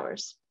of the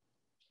towers.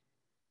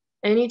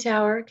 Any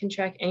tower can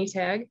track any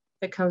tag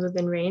that comes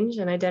within range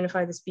and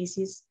identify the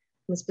species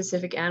and the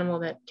specific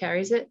animal that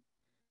carries it.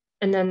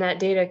 And then that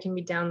data can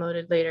be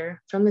downloaded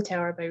later from the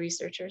tower by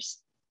researchers.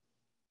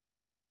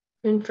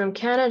 And from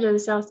Canada to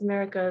South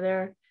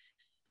America,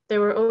 there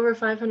were over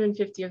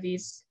 550 of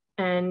these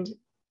and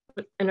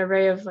an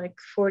array of like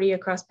 40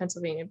 across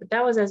Pennsylvania, but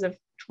that was as of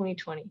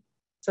 2020.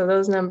 So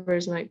those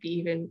numbers might be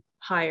even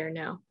higher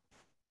now.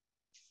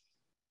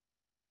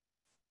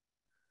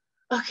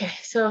 Okay,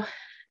 so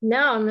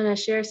now I'm gonna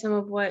share some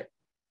of what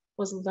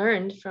was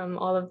learned from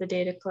all of the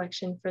data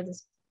collection for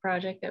this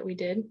project that we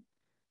did.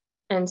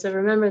 And so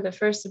remember, the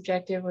first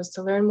objective was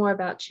to learn more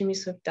about chimney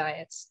swift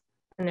diets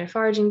and their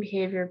foraging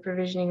behavior,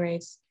 provisioning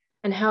rates,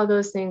 and how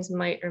those things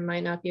might or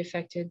might not be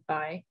affected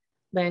by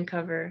land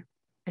cover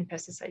and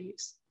pesticide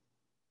use.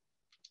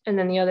 And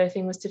then the other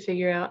thing was to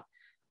figure out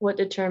what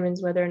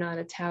determines whether or not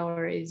a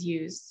tower is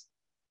used.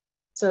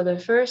 So the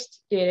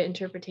first data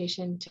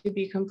interpretation to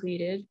be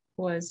completed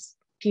was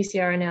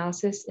PCR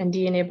analysis and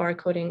DNA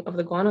barcoding of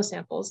the guano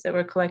samples that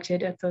were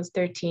collected at those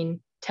 13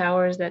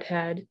 towers that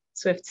had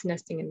swifts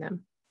nesting in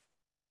them.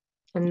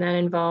 And that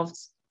involved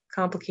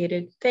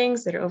complicated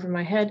things that are over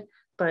my head,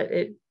 but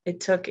it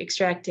took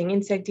extracting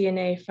insect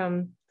DNA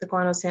from the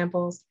guano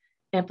samples,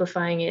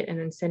 amplifying it, and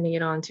then sending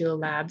it on to a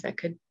lab that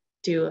could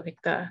do like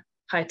the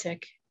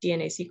high-tech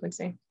DNA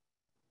sequencing.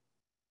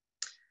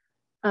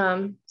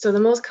 So the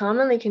most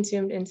commonly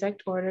consumed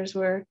insect orders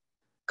were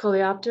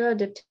Coleoptera,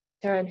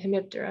 Diptera, and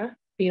Hemiptera,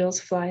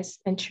 beetles, flies,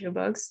 and true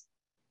bugs.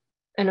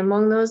 And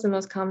among those, the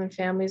most common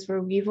families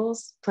were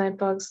weevils, plant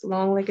bugs,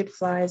 long-legged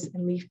flies,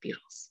 and leaf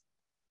beetles.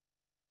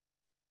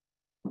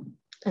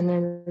 And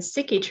then the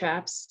sticky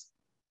traps,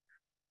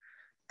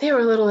 they were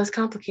a little less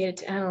complicated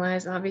to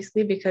analyze,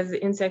 obviously, because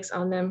the insects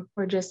on them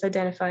were just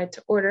identified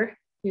to order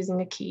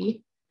using a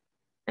key.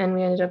 And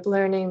we ended up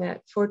learning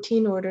that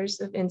 14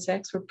 orders of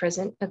insects were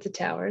present at the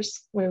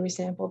towers where we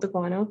sampled the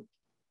guano,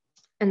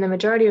 and the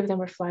majority of them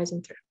were flies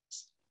and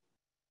thrips.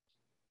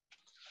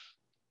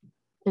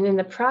 And in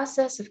the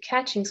process of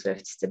catching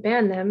swifts to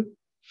ban them,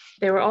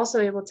 they were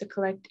also able to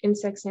collect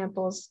insect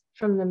samples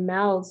from the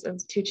mouths of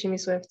the 2 chimney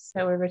swifts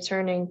that were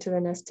returning to the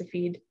nest to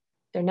feed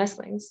their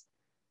nestlings.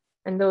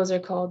 And those are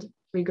called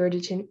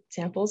regurgitant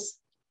samples.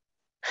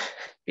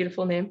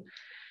 Beautiful name.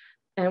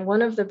 And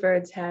one of the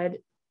birds had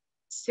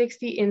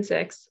 60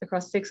 insects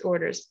across 6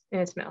 orders in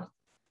its mouth,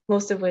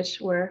 most of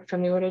which were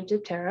from the order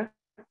Diptera,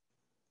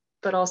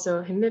 but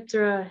also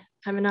Hemiptera,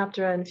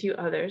 Hymenoptera, and a few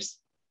others.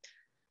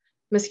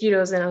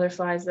 Mosquitoes and other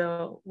flies,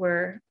 though,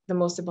 were the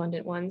most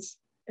abundant ones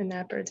in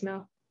that bird's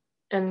mouth.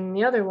 And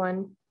the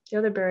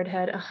other bird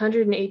had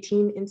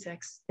 118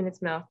 insects in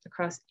its mouth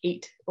across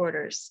 8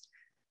 orders.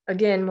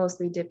 Again,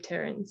 mostly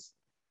dipterans.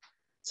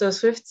 So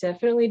swifts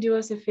definitely do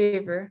us a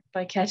favor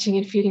by catching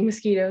and feeding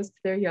mosquitoes to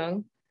their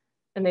young,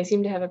 and they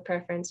seem to have a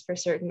preference for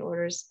certain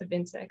orders of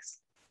insects.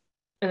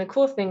 And the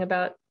cool thing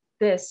about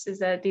this is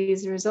that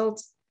these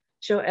results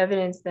show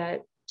evidence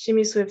that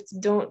chimney swifts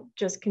don't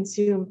just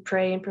consume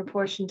prey in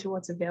proportion to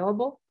what's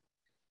available,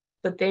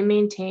 but they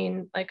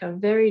maintain like a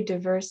very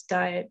diverse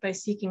diet by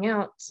seeking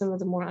out some of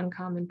the more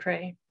uncommon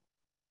prey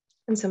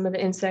and some of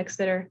the insects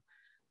that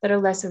are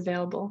less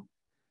available.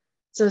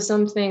 So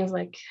some things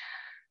like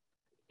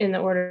in the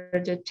order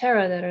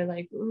Diptera that are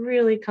like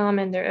really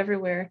common, they're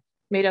everywhere,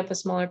 made up a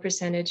smaller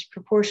percentage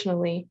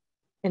proportionally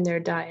in their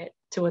diet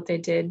to what they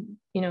did,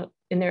 in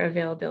their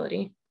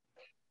availability.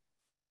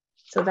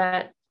 So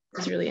that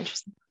is really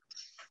interesting.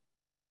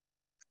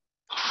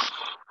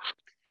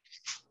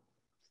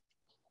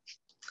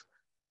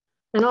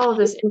 And all of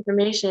this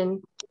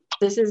information,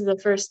 this is the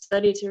first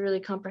study to really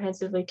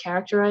comprehensively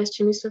characterize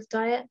chimney swift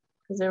diet,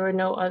 because there were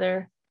no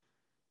other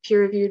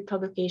peer-reviewed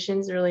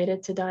publications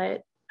related to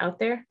diet out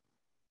there.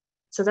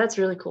 So that's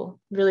really cool,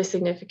 really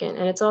significant.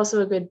 And it's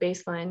also a good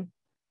baseline,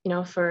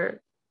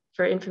 for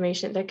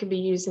information that could be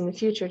used in the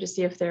future to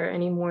see if there are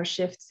any more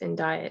shifts in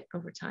diet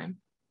over time.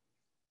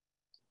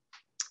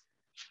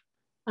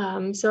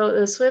 So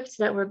the swifts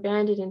that were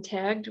banded and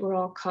tagged were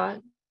all caught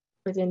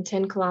within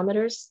 10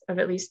 kilometers of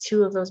at least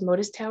 2 of those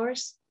MODIS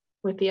towers,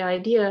 with the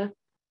idea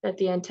that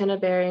the antenna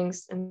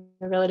bearings and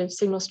the relative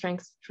signal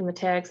strength from the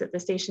tags that the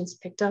stations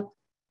picked up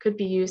could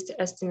be used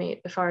to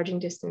estimate the foraging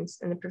distance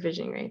and the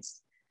provisioning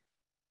rates.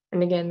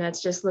 And again,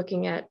 that's just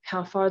looking at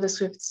how far the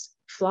swifts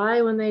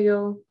fly when they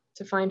go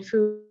to find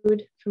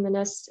food from the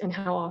nests and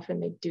how often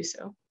they do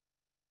so.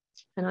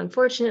 And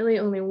unfortunately,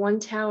 only 1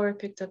 tower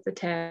picked up the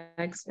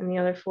tags, and the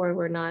other 4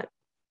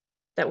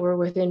 that were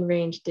within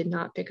range did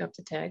not pick up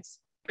the tags.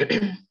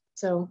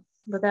 So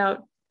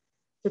without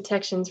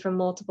detections from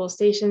multiple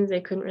stations,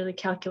 they couldn't really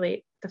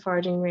calculate the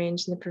foraging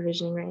range and the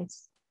provisioning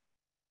rates.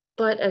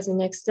 But as a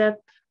next step,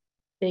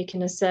 they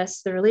can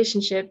assess the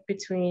relationship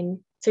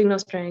between signal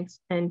strength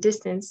and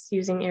distance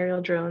using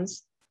aerial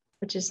drones,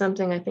 which is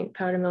something I think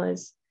Powdermill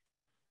is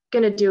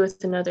going to do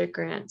with another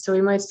grant. So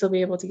we might still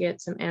be able to get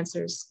some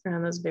answers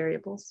around those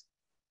variables.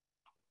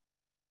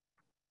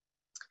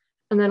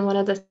 And then one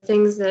of the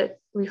things that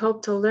we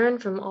hope to learn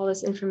from all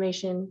this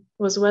information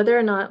was whether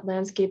or not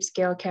landscape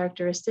scale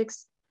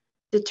characteristics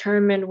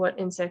determined what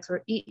insects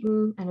were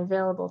eaten and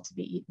available to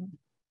be eaten.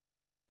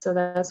 So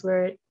that's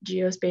where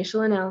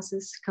geospatial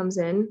analysis comes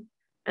in.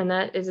 And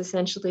that is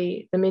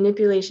essentially the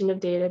manipulation of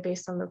data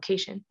based on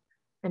location.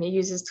 And it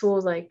uses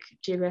tools like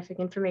geographic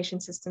information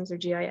systems, or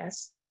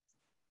GIS,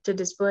 to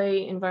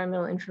display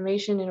environmental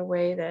information in a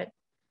way that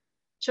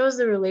shows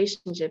the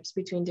relationships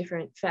between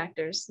different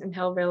factors and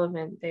how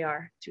relevant they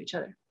are to each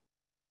other.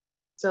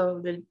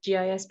 So the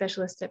GIS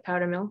specialist at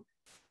Powdermill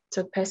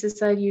took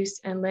pesticide use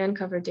and land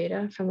cover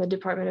data from the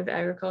Department of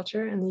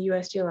Agriculture and the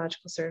US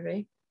Geological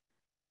Survey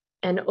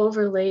and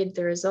overlaid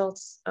the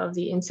results of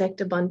the insect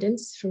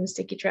abundance from the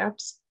sticky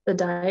traps, the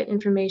diet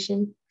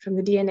information from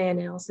the DNA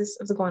analysis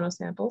of the guano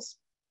samples,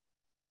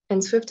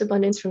 and swift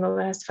abundance from the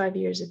last 5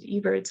 years of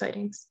eBird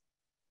sightings.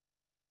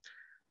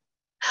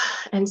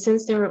 And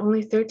since there were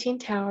only 13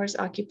 towers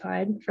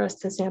occupied for us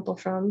to sample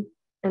from,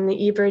 and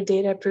the eBird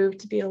data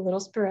proved to be a little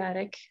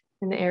sporadic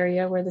in the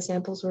area where the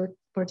samples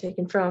were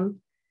taken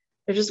from,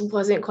 there just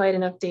wasn't quite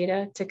enough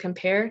data to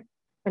compare.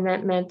 And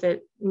that meant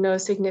that no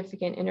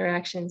significant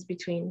interactions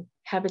between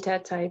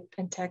habitat type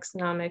and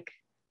taxonomic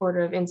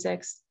order of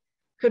insects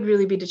could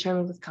really be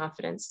determined with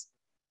confidence.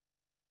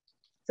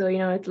 So,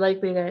 it's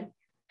likely that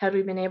had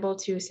we been able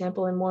to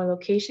sample in more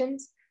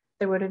locations,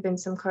 there would have been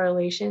some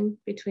correlation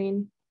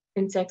between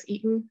insects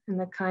eaten and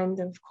the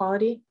kind of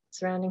quality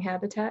surrounding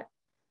habitat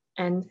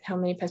and how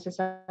many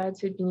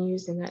pesticides had been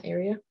used in that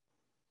area.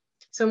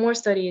 So more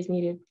study is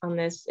needed on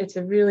this. It's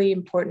a really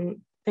important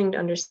thing to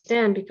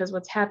understand because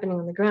what's happening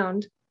on the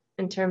ground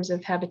in terms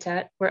of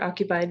habitat where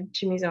occupied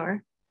chimneys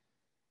are,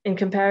 in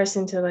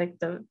comparison to like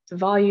the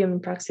volume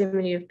and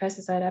proximity of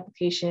pesticide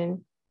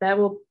application, that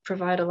will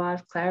provide a lot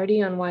of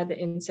clarity on why the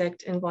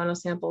insect and guano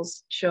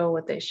samples show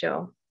what they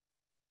show,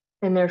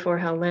 and therefore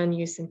how land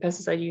use and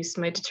pesticide use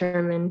might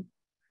determine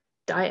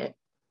diet,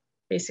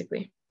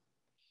 basically.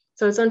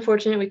 So it's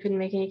unfortunate we couldn't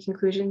make any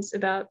conclusions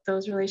about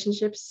those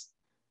relationships,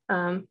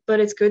 but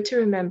it's good to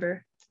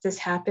remember that this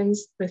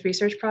happens with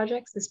research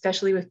projects,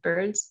 especially with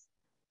birds.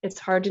 It's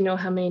hard to know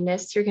how many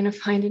nests you're going to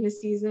find in a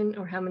season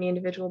or how many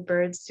individual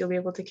birds you'll be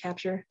able to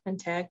capture and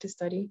tag to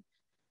study.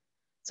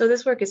 So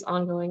this work is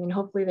ongoing, and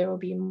hopefully there will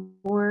be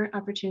more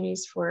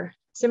opportunities for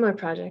similar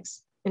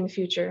projects in the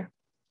future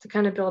to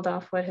kind of build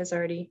off what has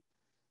already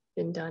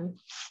been done.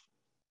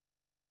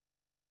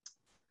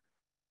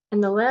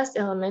 And the last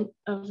element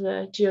of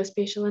the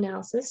geospatial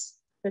analysis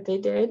that they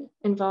did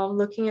involved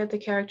looking at the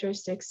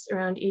characteristics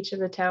around each of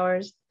the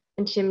towers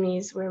and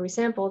chimneys where we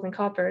sampled and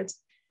caught birds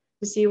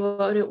to see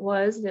what it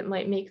was that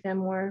might make them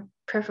more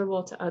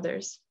preferable to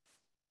others.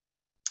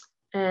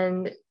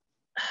 And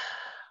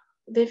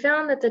they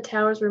found that the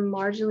towers were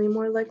marginally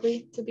more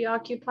likely to be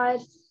occupied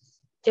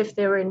if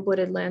they were in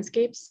wooded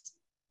landscapes,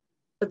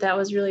 but that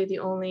was really the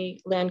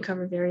only land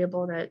cover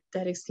variable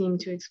that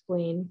seemed to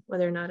explain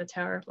whether or not a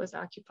tower was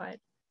occupied.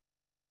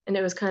 And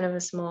it was kind of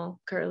a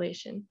small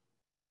correlation.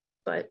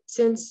 But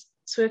since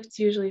swifts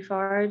usually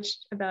forage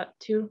about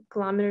 2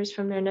 kilometers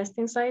from their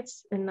nesting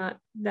sites and not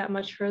that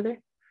much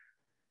further,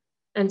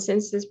 and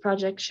since this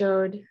project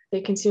showed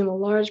they consume a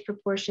large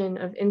proportion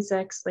of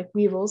insects like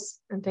weevils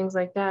and things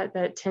like that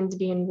that tend to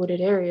be in wooded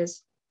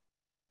areas,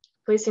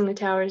 placing the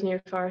towers near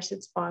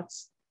forested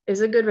spots is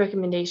a good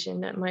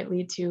recommendation that might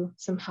lead to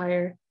some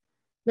higher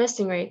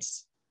nesting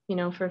rates,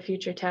 for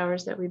future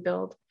towers that we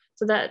build.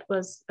 So that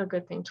was a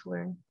good thing to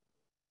learn.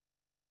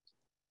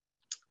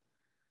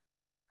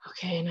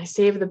 Okay, and I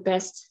saved the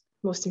best,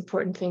 most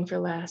important thing for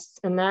last,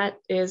 and that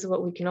is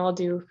what we can all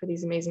do for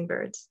these amazing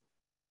birds.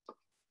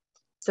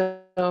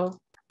 So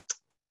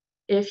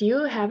if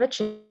you have a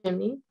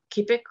chimney,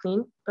 keep it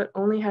clean, but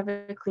only have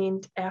it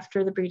cleaned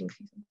after the breeding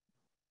season,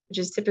 which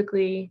is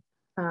typically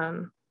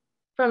from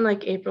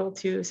like April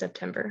to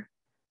September.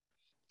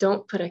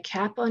 Don't put a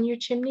cap on your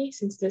chimney,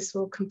 since this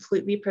will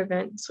completely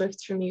prevent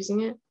swifts from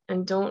using it.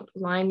 And don't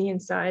line the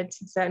inside,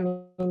 since that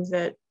means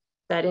that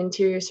that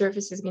interior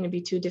surface is going to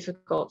be too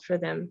difficult for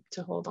them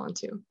to hold on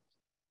to.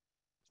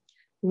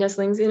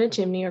 Nestlings in a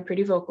chimney are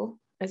pretty vocal,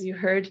 as you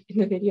heard in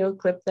the video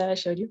clip that I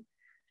showed you.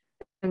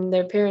 And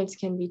their parents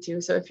can be too.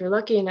 So if you're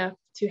lucky enough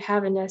to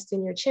have a nest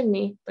in your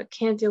chimney, but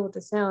can't deal with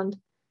the sound,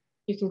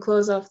 you can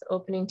close off the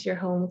opening to your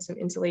home with some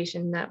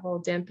insulation that will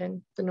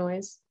dampen the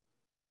noise.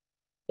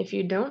 If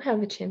you don't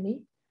have a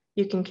chimney,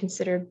 you can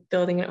consider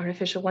building an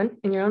artificial one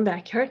in your own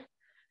backyard.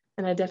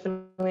 And I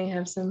definitely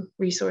have some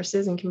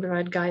resources and can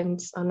provide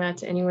guidance on that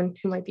to anyone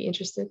who might be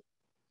interested.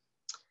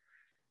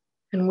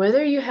 And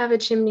whether you have a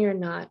chimney or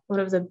not, one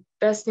of the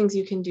best things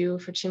you can do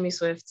for chimney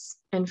swifts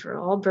and for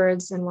all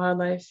birds and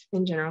wildlife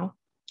in general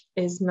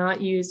is not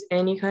use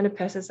any kind of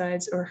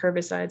pesticides or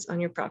herbicides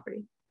on your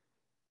property.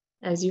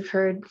 As you've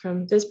heard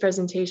from this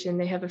presentation,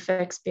 they have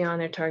effects beyond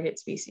their target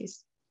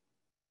species.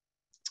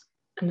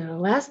 And then the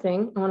last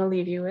thing I want to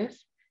leave you with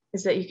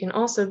is that you can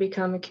also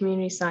become a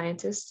community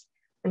scientist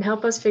and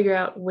help us figure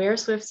out where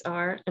swifts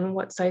are and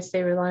what sites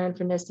they rely on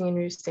for nesting and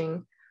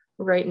roosting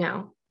right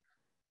now,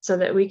 so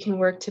that we can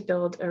work to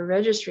build a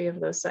registry of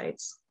those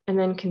sites and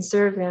then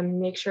conserve them and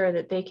make sure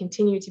that they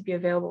continue to be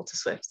available to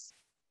swifts.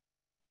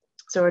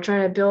 So we're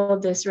trying to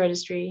build this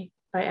registry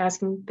by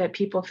asking that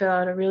people fill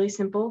out a really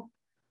simple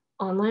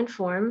online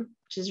form,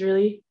 which is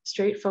really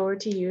straightforward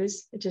to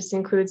use. It just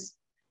includes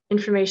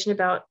information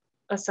about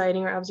a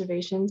sighting or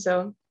observation.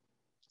 So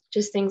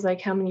just things like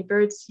how many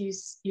birds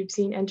you've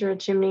seen enter a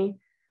chimney,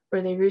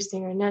 were they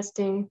roosting or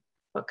nesting,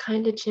 what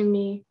kind of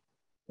chimney,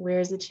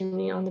 where's the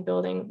chimney on the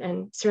building,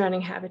 and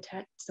surrounding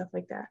habitat, stuff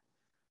like that.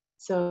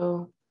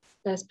 So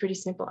that's pretty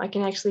simple. I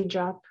can actually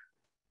drop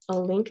a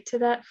link to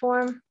that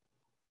form.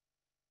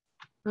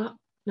 Oh,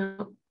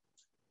 no,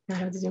 I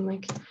have the Zoom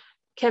link.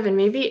 Kevin,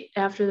 maybe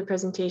after the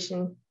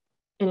presentation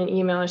in an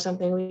email or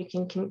something, we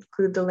can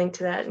include the link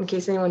to that in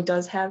case anyone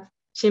does have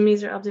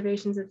chimneys or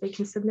observations that they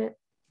can submit.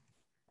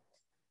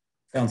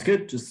 Sounds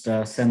good. Just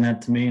send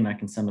that to me and I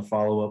can send a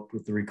follow-up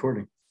with the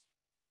recording.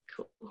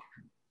 Cool.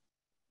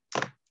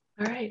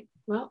 All right,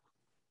 well,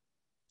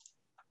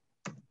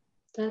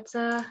 that's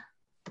all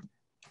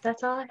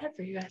I have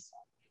for you guys.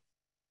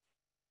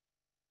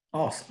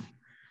 Awesome.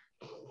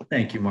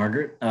 Thank you,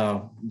 Margaret.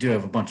 Do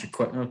have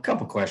a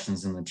couple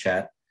questions in the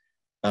chat.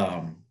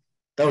 That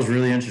was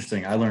really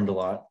interesting. I learned a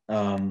lot.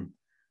 I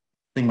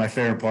think my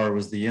favorite part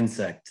was the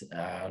insect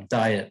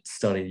diet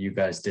study you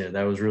guys did.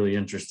 That was really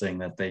interesting,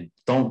 that they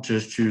don't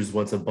just choose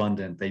what's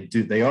abundant.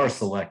 They are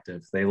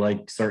selective. They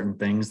like certain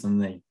things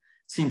and they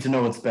seem to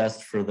know what's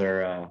best for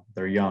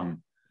their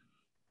young.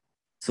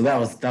 So that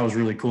was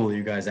really cool that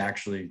you guys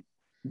actually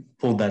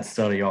pulled that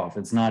study off.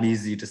 It's not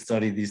easy to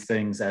study these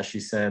things, as she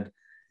said,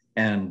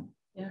 and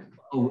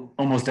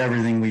almost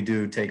everything we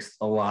do takes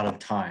a lot of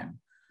time.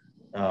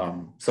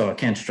 So I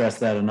can't stress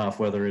that enough,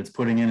 whether it's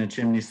putting in a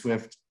chimney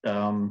swift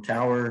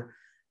tower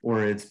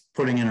or it's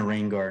putting in a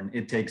rain garden.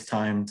 It takes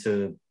time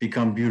to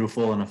become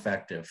beautiful and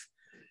effective.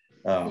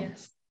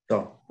 Yes.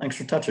 So thanks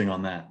for touching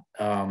on that.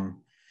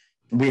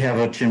 We have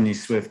a chimney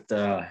swift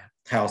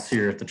house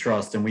here at the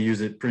Trust, and we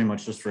use it pretty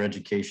much just for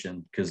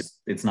education because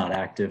it's not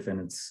active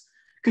and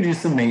could use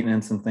some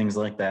maintenance and things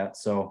like that.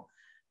 So,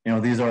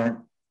 these aren't,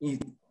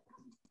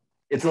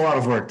 it's a lot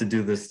of work to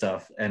do this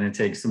stuff and it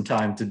takes some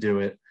time to do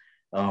it.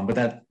 But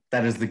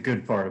that is the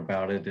good part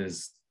about it,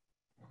 is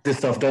this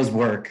stuff does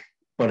work,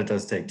 but it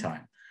does take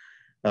time.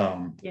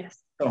 Yes.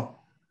 So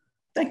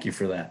thank you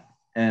for that.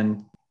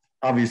 And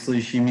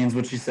obviously she means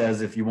what she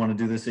says. If you want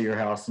to do this at your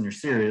house and you're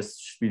serious,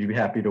 she'd be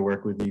happy to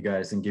work with you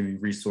guys and give you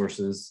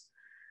resources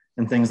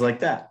and things like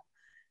that.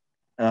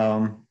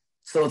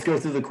 So let's go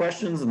through the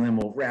questions and then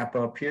we'll wrap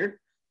up here.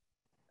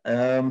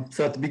 So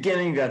at the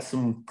beginning, you got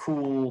some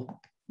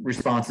cool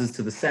responses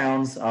to the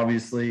sounds,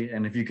 obviously.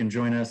 And if you can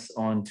join us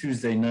on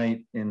Tuesday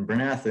night in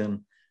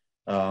Bernathen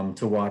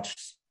to watch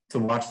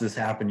this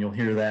happen, you'll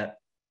hear that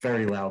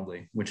very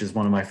loudly, which is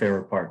one of my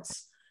favorite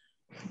parts.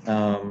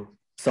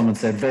 Someone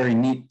said very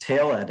neat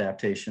tail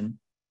adaptation.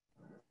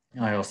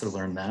 I also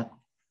learned that.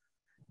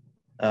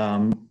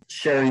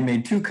 Sherry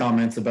made 2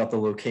 comments about the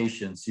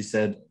locations. She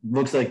said,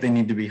 looks like they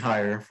need to be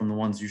higher from the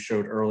ones you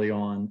showed early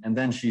on. And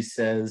then she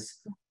says,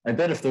 I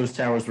bet if those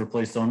towers were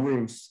placed on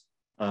roofs,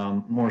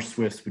 more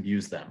swifts would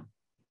use them.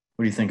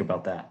 What do you think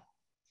about that?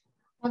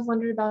 I've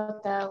wondered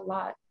about that a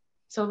lot.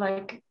 So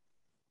like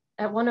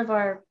at one of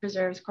our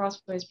preserves,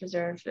 Crossways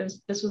Preserve,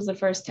 this was the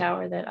first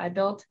tower that I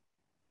built.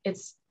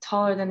 It's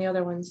taller than the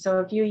other ones. So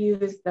if you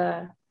use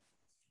the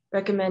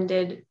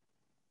recommended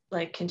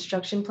like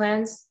construction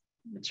plans,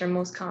 which are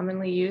most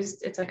commonly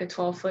used, it's like a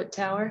 12-foot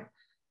tower,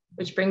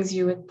 which brings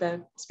you with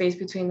the space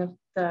between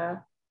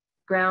the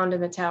ground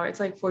and the tower.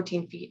 It's like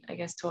 14 feet, I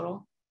guess,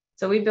 total.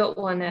 So we built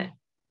one that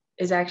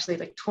is actually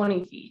like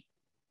 20 feet.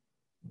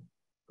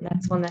 And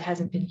that's one that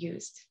hasn't been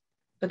used.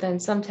 But then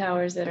some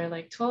towers that are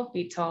like 12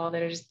 feet tall,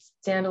 that are just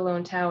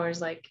standalone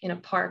towers, like in a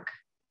park,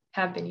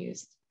 have been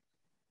used.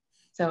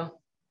 So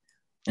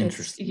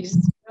interesting.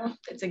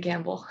 It's a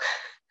gamble.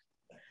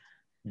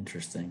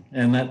 Interesting.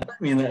 And I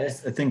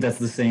think that's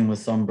the same with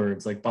some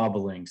birds like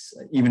bobolinks.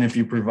 Even if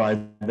you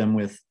provide them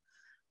with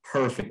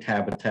perfect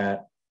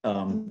habitat,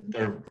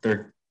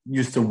 they're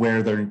used to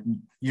where they're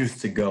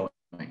used to going.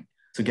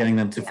 So getting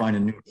them to find a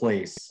new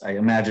place, I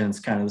imagine it's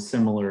kind of a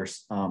similar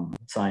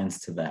science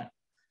to that.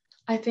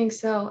 I think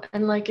so.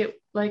 And like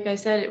I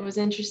said, it was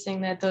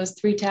interesting that those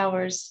 3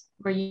 towers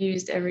were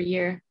used every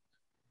year.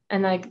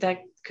 And like that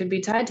could be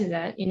tied to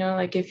that,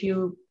 like if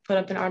you put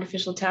up an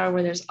artificial tower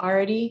where there's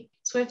already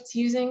swifts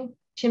using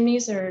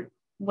chimneys or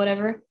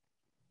whatever,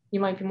 you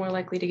might be more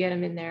likely to get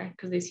them in there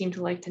because they seem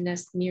to like to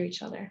nest near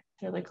each other.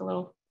 They're like a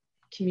little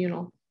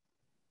communal.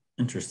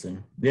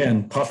 Interesting. Yeah,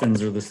 and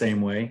puffins are the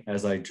same way,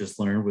 as I just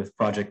learned with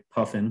Project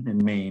Puffin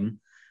in Maine,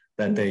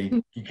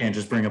 that you can't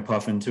just bring a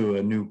puffin to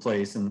a new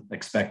place and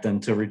expect them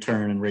to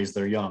return and raise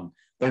their young.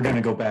 They're going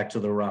to go back to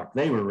the rock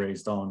they were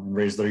raised on and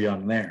raise their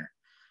young there.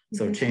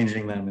 So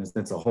changing them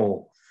it's a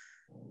whole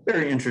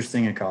very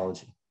interesting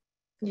ecology.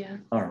 Yeah.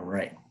 All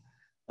right.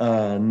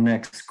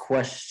 Next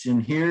question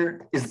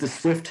here. Is the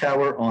Swift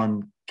Tower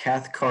on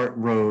Cathcart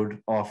Road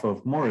off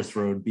of Morris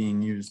Road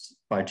being used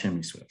by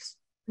chimney swifts?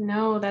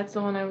 No, that's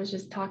the one I was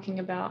just talking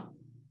about.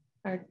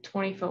 Our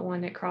 20-foot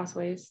one at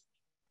Crossways.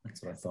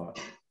 That's what I thought.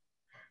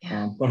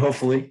 Yeah. But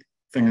hopefully,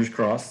 fingers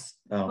crossed.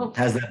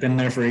 Has that been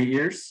there for 8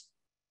 years?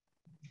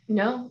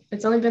 No,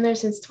 it's only been there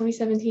since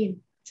 2017.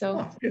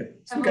 So, good.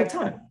 So we got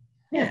time.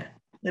 Yeah,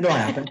 it'll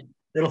happen.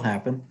 It'll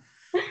happen.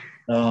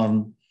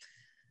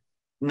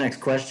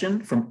 Next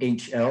question from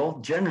HL.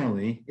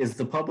 Generally, is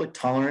the public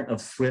tolerant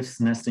of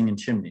swifts nesting in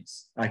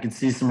chimneys? I could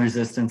see some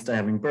resistance to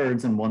having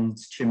birds in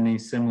one's chimney,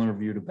 similar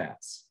view to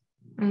bats.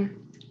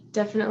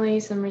 Definitely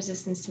some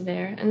resistance to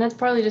there. And that's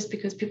partly just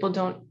because people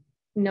don't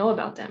know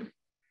about them,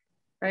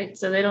 right?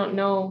 So they don't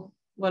know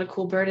what a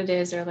cool bird it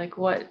is or like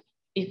what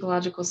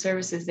ecological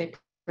services they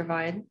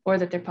provide or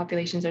that their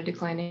populations are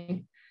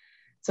declining.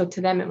 So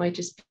to them, it might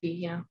just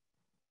be,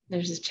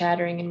 there's this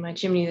chattering in my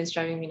chimney that's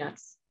driving me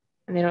nuts.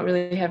 And they don't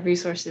really have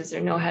resources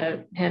or know how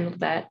to handle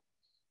that.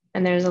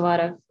 And there's a lot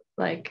of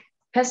like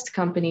pest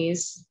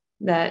companies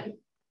that,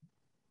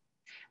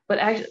 but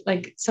actually,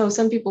 like, so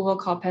some people will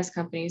call pest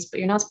companies, but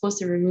you're not supposed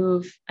to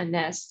remove a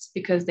nest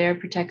because they're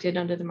protected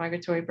under the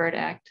Migratory Bird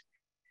Act.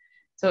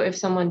 So if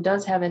someone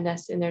does have a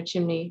nest in their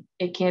chimney,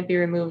 it can't be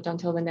removed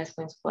until the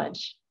nestlings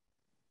fledge,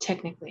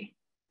 technically.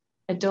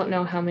 I don't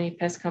know how many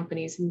pest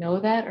companies know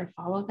that or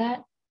follow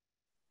that.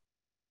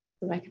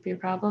 So that could be a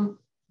problem.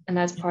 And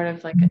that's part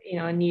of like,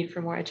 a need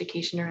for more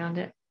education around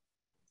it.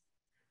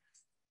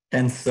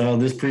 Hence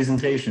this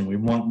presentation, we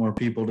want more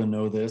people to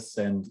know this.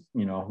 And,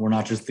 we're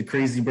not just the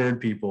crazy bird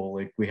people,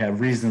 like we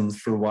have reasons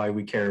for why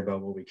we care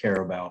about what we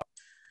care about.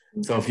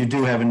 So if you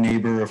do have a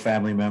neighbor or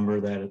family member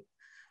that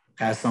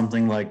has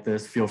something like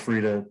this, feel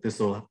free to, this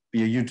will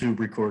be a YouTube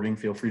recording,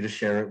 feel free to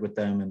share it with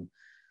them, and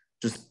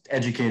just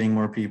educating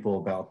more people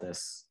about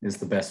this is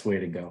the best way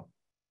to go.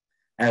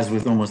 As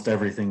with almost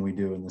everything we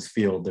do in this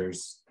field,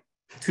 there's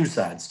two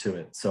sides to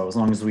it. So as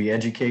long as we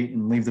educate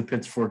and leave the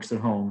pitchforks at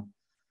home,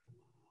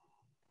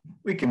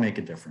 we can make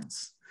a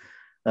difference.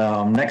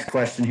 Next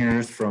question here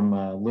is from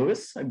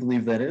Lewis, I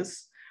believe that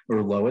is,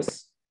 or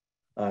Lois.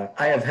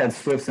 I have had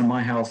swifts in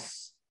my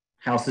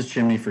house's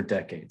chimney for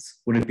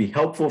decades. Would it be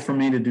helpful for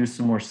me to do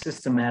some more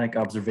systematic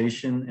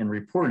observation and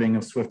reporting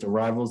of swift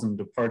arrivals and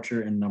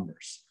departure in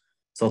numbers?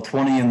 So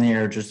 20 in the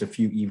air just a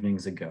few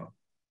evenings ago.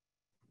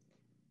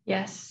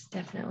 Yes,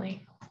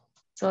 definitely.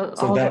 So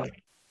all that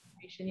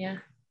information, yeah.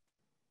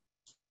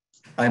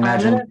 I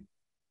imagine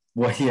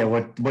what you're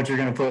going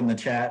to put in the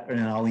chat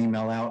and I'll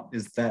email out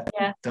is that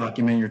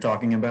document you're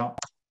talking about?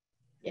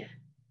 Yeah.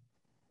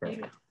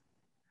 Perfect.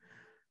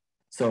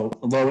 So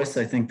Lois,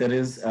 I think that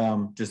is,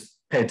 just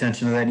pay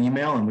attention to that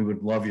email and we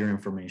would love your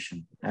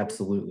information.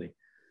 Absolutely.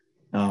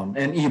 And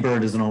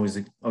eBird isn't always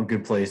a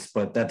good place,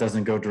 but that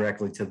doesn't go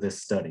directly to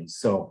this study.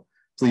 So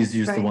please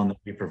use the one that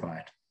we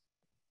provide.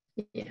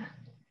 Yeah.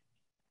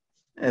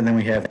 And then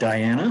we have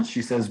Diana.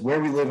 She says, where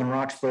we live in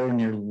Roxborough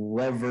near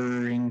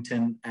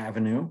Leverington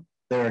Avenue,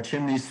 there are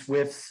chimney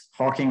swifts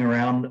hawking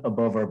around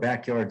above our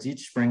backyards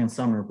each spring and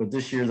summer, but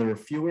this year there are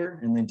fewer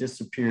and they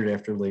disappeared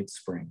after late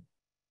spring.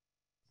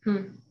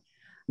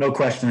 No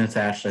question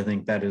attached. I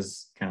think that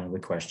is kind of the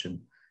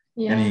question.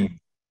 Yeah.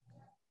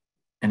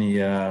 Any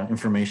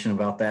information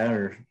about that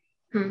or?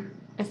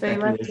 If they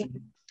left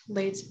in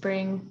late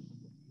spring,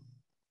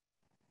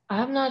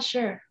 I'm not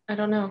sure. I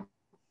don't know.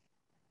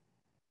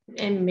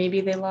 And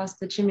maybe they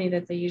lost the chimney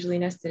that they usually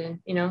nested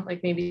in,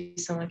 like maybe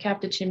someone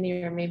capped a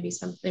chimney or maybe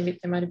there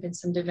might have been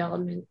some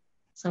development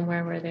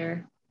somewhere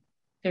where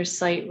their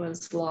site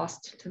was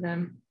lost to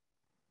them.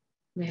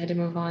 They had to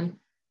move on.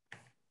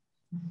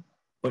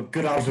 But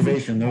good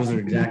observation. Those are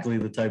exactly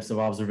the types of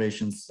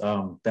observations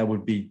that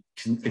would be,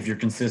 if you're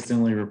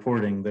consistently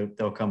reporting,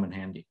 they'll come in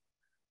handy.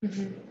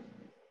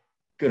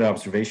 Good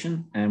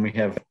observation. And we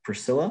have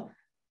Priscilla.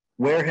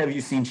 Where have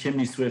you seen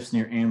chimney swifts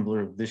near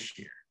Ambler this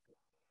year?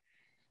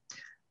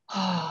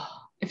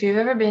 If you've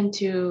ever been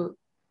to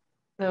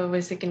the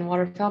Wissahickon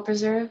Waterfowl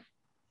Preserve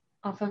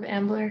off of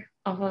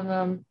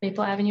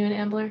Maple Avenue in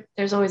Ambler,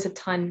 there's always a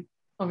ton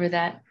over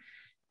that.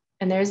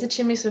 And there's a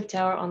chimney swift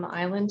tower on the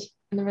island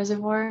in the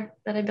reservoir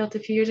that I built a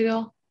few years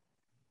ago.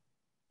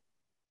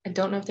 I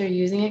don't know if they're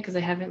using it because I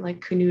haven't like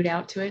canoed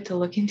out to it to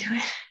look into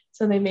it.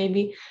 So they may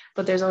be,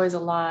 but there's always a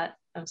lot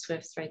of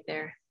swifts right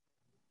there.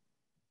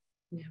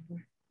 Yeah.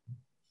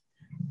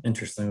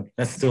 Interesting.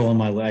 That's still on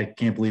my list. I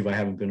can't believe I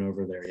haven't been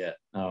over there yet.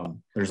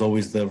 There's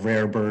always the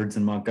rare birds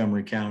in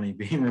Montgomery County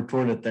being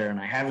reported there, and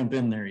I haven't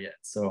been there yet.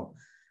 So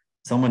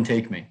someone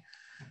take me.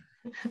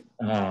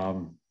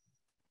 Okay.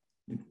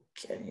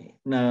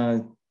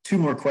 Two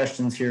more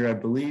questions here, I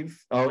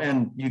believe. Oh,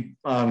 and you,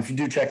 if you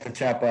do check the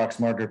chat box,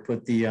 Margaret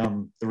put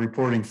the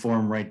reporting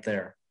form right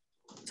there.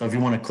 So if you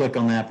want to click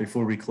on that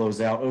before we close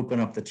out, open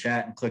up the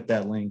chat and click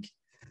that link.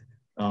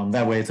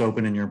 That way it's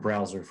open in your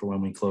browser for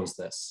when we close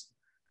this.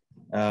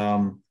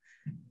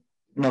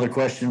 Another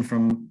question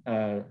from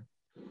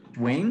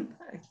Wayne,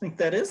 I think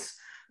that is.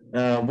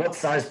 What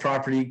size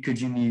property do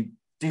you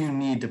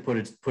need to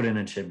put in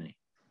a chimney?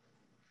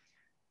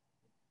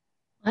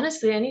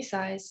 Honestly, any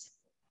size.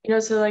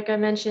 So like I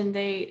mentioned,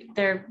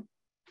 they're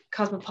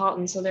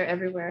cosmopolitan, so they're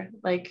everywhere.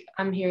 Like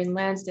I'm here in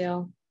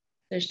Lansdale,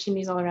 there's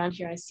chimneys all around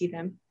here, I see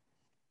them.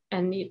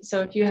 And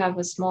so if you have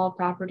a small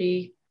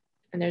property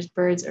and there's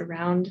birds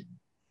around,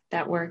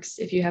 that works.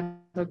 If you have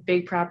a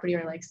big property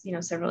or like,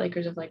 several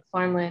acres of like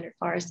farmland or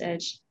forest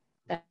edge,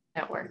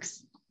 that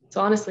works.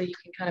 So honestly, you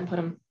can kind of put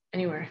them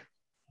anywhere.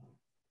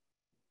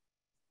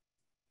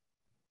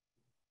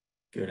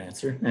 Good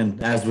answer.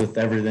 And as with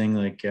everything,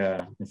 like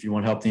if you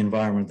want to help the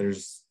environment,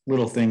 there's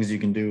little things you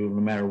can do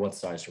no matter what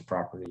size your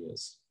property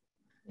is.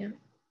 Yeah.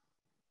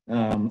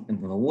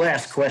 And the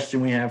last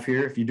question we have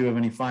here, if you do have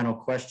any final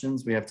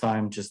questions, we have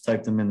time, just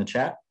type them in the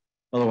chat.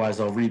 Otherwise,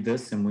 I'll read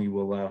this and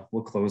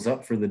we'll close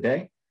up for the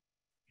day.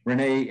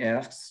 Renee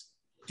asks,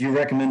 do you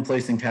recommend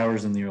placing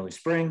towers in the early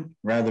spring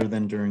rather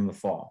than during the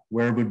fall?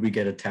 Where would we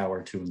get a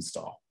tower to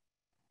install?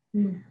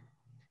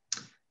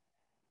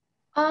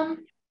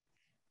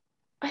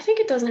 I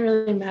think it doesn't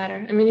really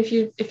matter. I mean, if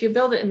you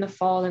build it in the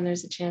fall, then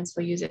there's a chance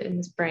we'll use it in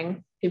the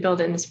spring. If you build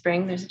it in the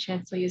spring, there's a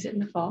chance we'll use it in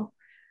the fall.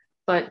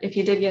 But if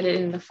you did get it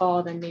in the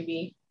fall, then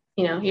maybe,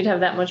 you'd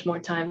have that much more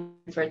time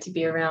for it to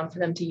be around for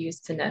them to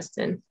use to nest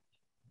in.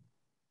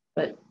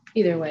 But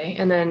either way,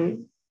 and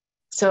then,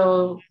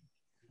 so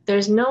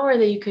there's nowhere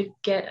that you could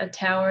get a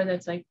tower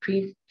that's like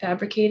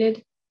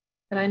prefabricated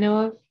that I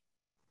know of.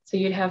 So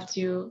you'd have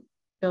to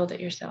build it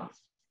yourself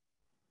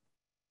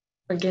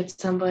or get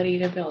somebody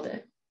to build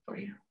it for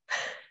you.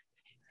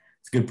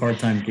 It's a good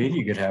part-time gig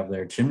you could have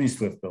there, Chimney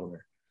Swift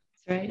builder.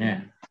 That's right.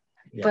 Yeah.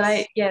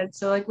 Yes. But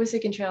so like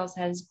Wissahickon Trails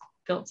has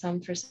built some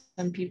for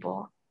some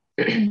people.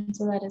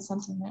 So that is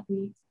something that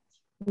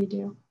we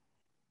do.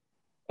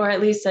 Or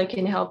at least I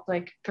can help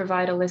like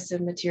provide a list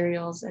of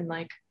materials and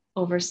like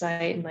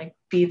oversight and like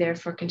be there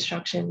for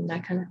construction and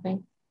that kind of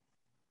thing.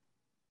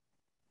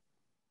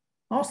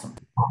 Awesome.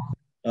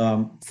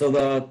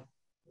 So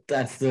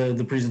that's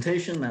the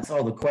presentation. That's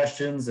all the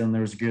questions, and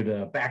there's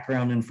good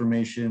background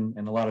information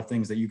and a lot of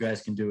things that you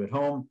guys can do at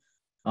home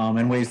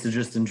and ways to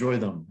just enjoy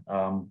them.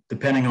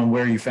 Depending on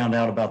where you found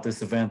out about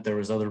this event, there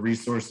was other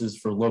resources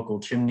for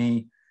local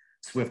Chimney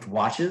Swift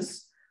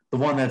watches. The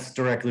one that's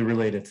directly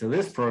related to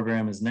this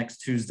program is next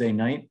Tuesday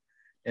night.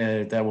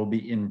 That will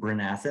be in Bryn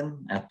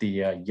Athyn at the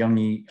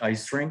Youngie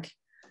Ice Rink.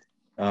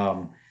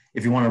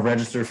 If you want to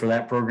register for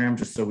that program,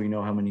 just so we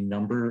know how many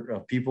number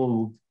of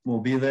people will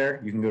be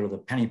there, you can go to the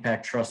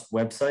Pennypack Trust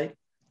website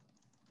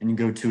and you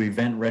go to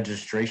event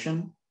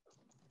registration.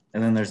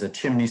 And then there's a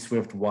Chimney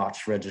Swift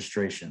Watch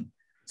registration.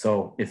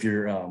 So if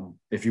you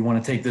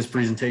want to take this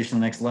presentation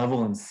next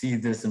level and see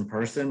this in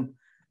person,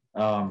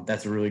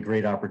 that's a really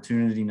great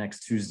opportunity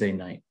next Tuesday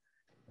night.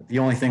 The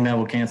only thing that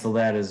will cancel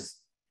that is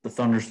the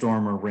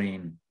thunderstorm or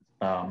rain.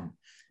 Then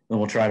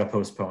we'll try to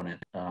postpone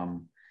it.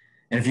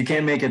 And if you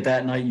can't make it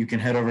that night, you can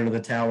head over to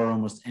the tower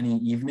almost any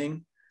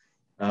evening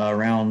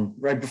around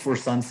right before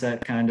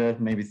sunset, kind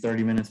of maybe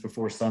 30 minutes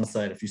before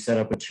sunset. If you set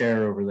up a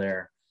chair over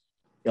there,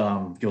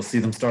 you'll see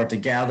them start to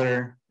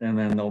gather and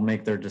then they'll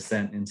make their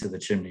descent into the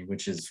chimney,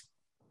 which is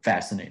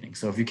fascinating.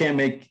 So if you can't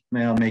make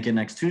it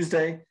next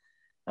Tuesday,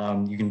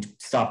 you can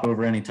stop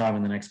over anytime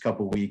in the next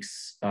couple of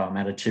weeks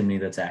at a chimney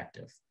that's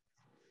active.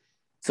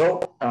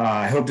 So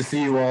I hope to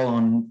see you all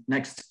on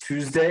next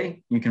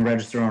Tuesday. You can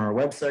register on our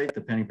website,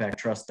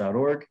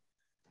 thepennypacktrust.org.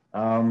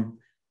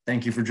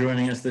 Thank you for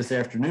joining us this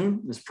afternoon.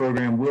 This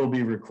program will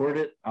be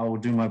recorded. I will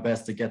do my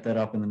best to get that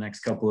up in the next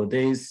couple of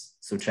days.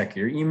 So check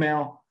your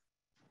email.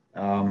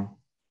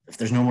 If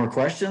there's no more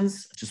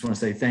questions, I just want to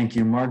say thank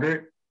you,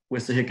 Margaret,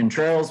 Wissahickon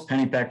Trails,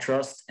 Pennypack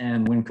Trust,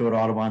 and Wyncote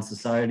Audubon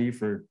Society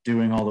for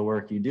doing all the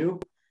work you do.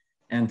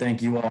 And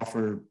thank you all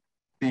for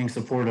being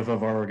supportive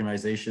of our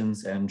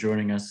organizations and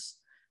joining us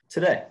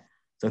today.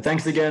 So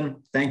thanks again.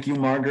 Thank you,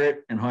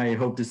 Margaret, and I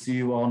hope to see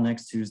you all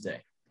next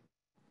Tuesday.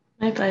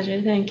 My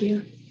pleasure. Thank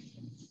you.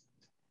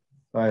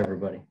 Bye,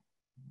 everybody.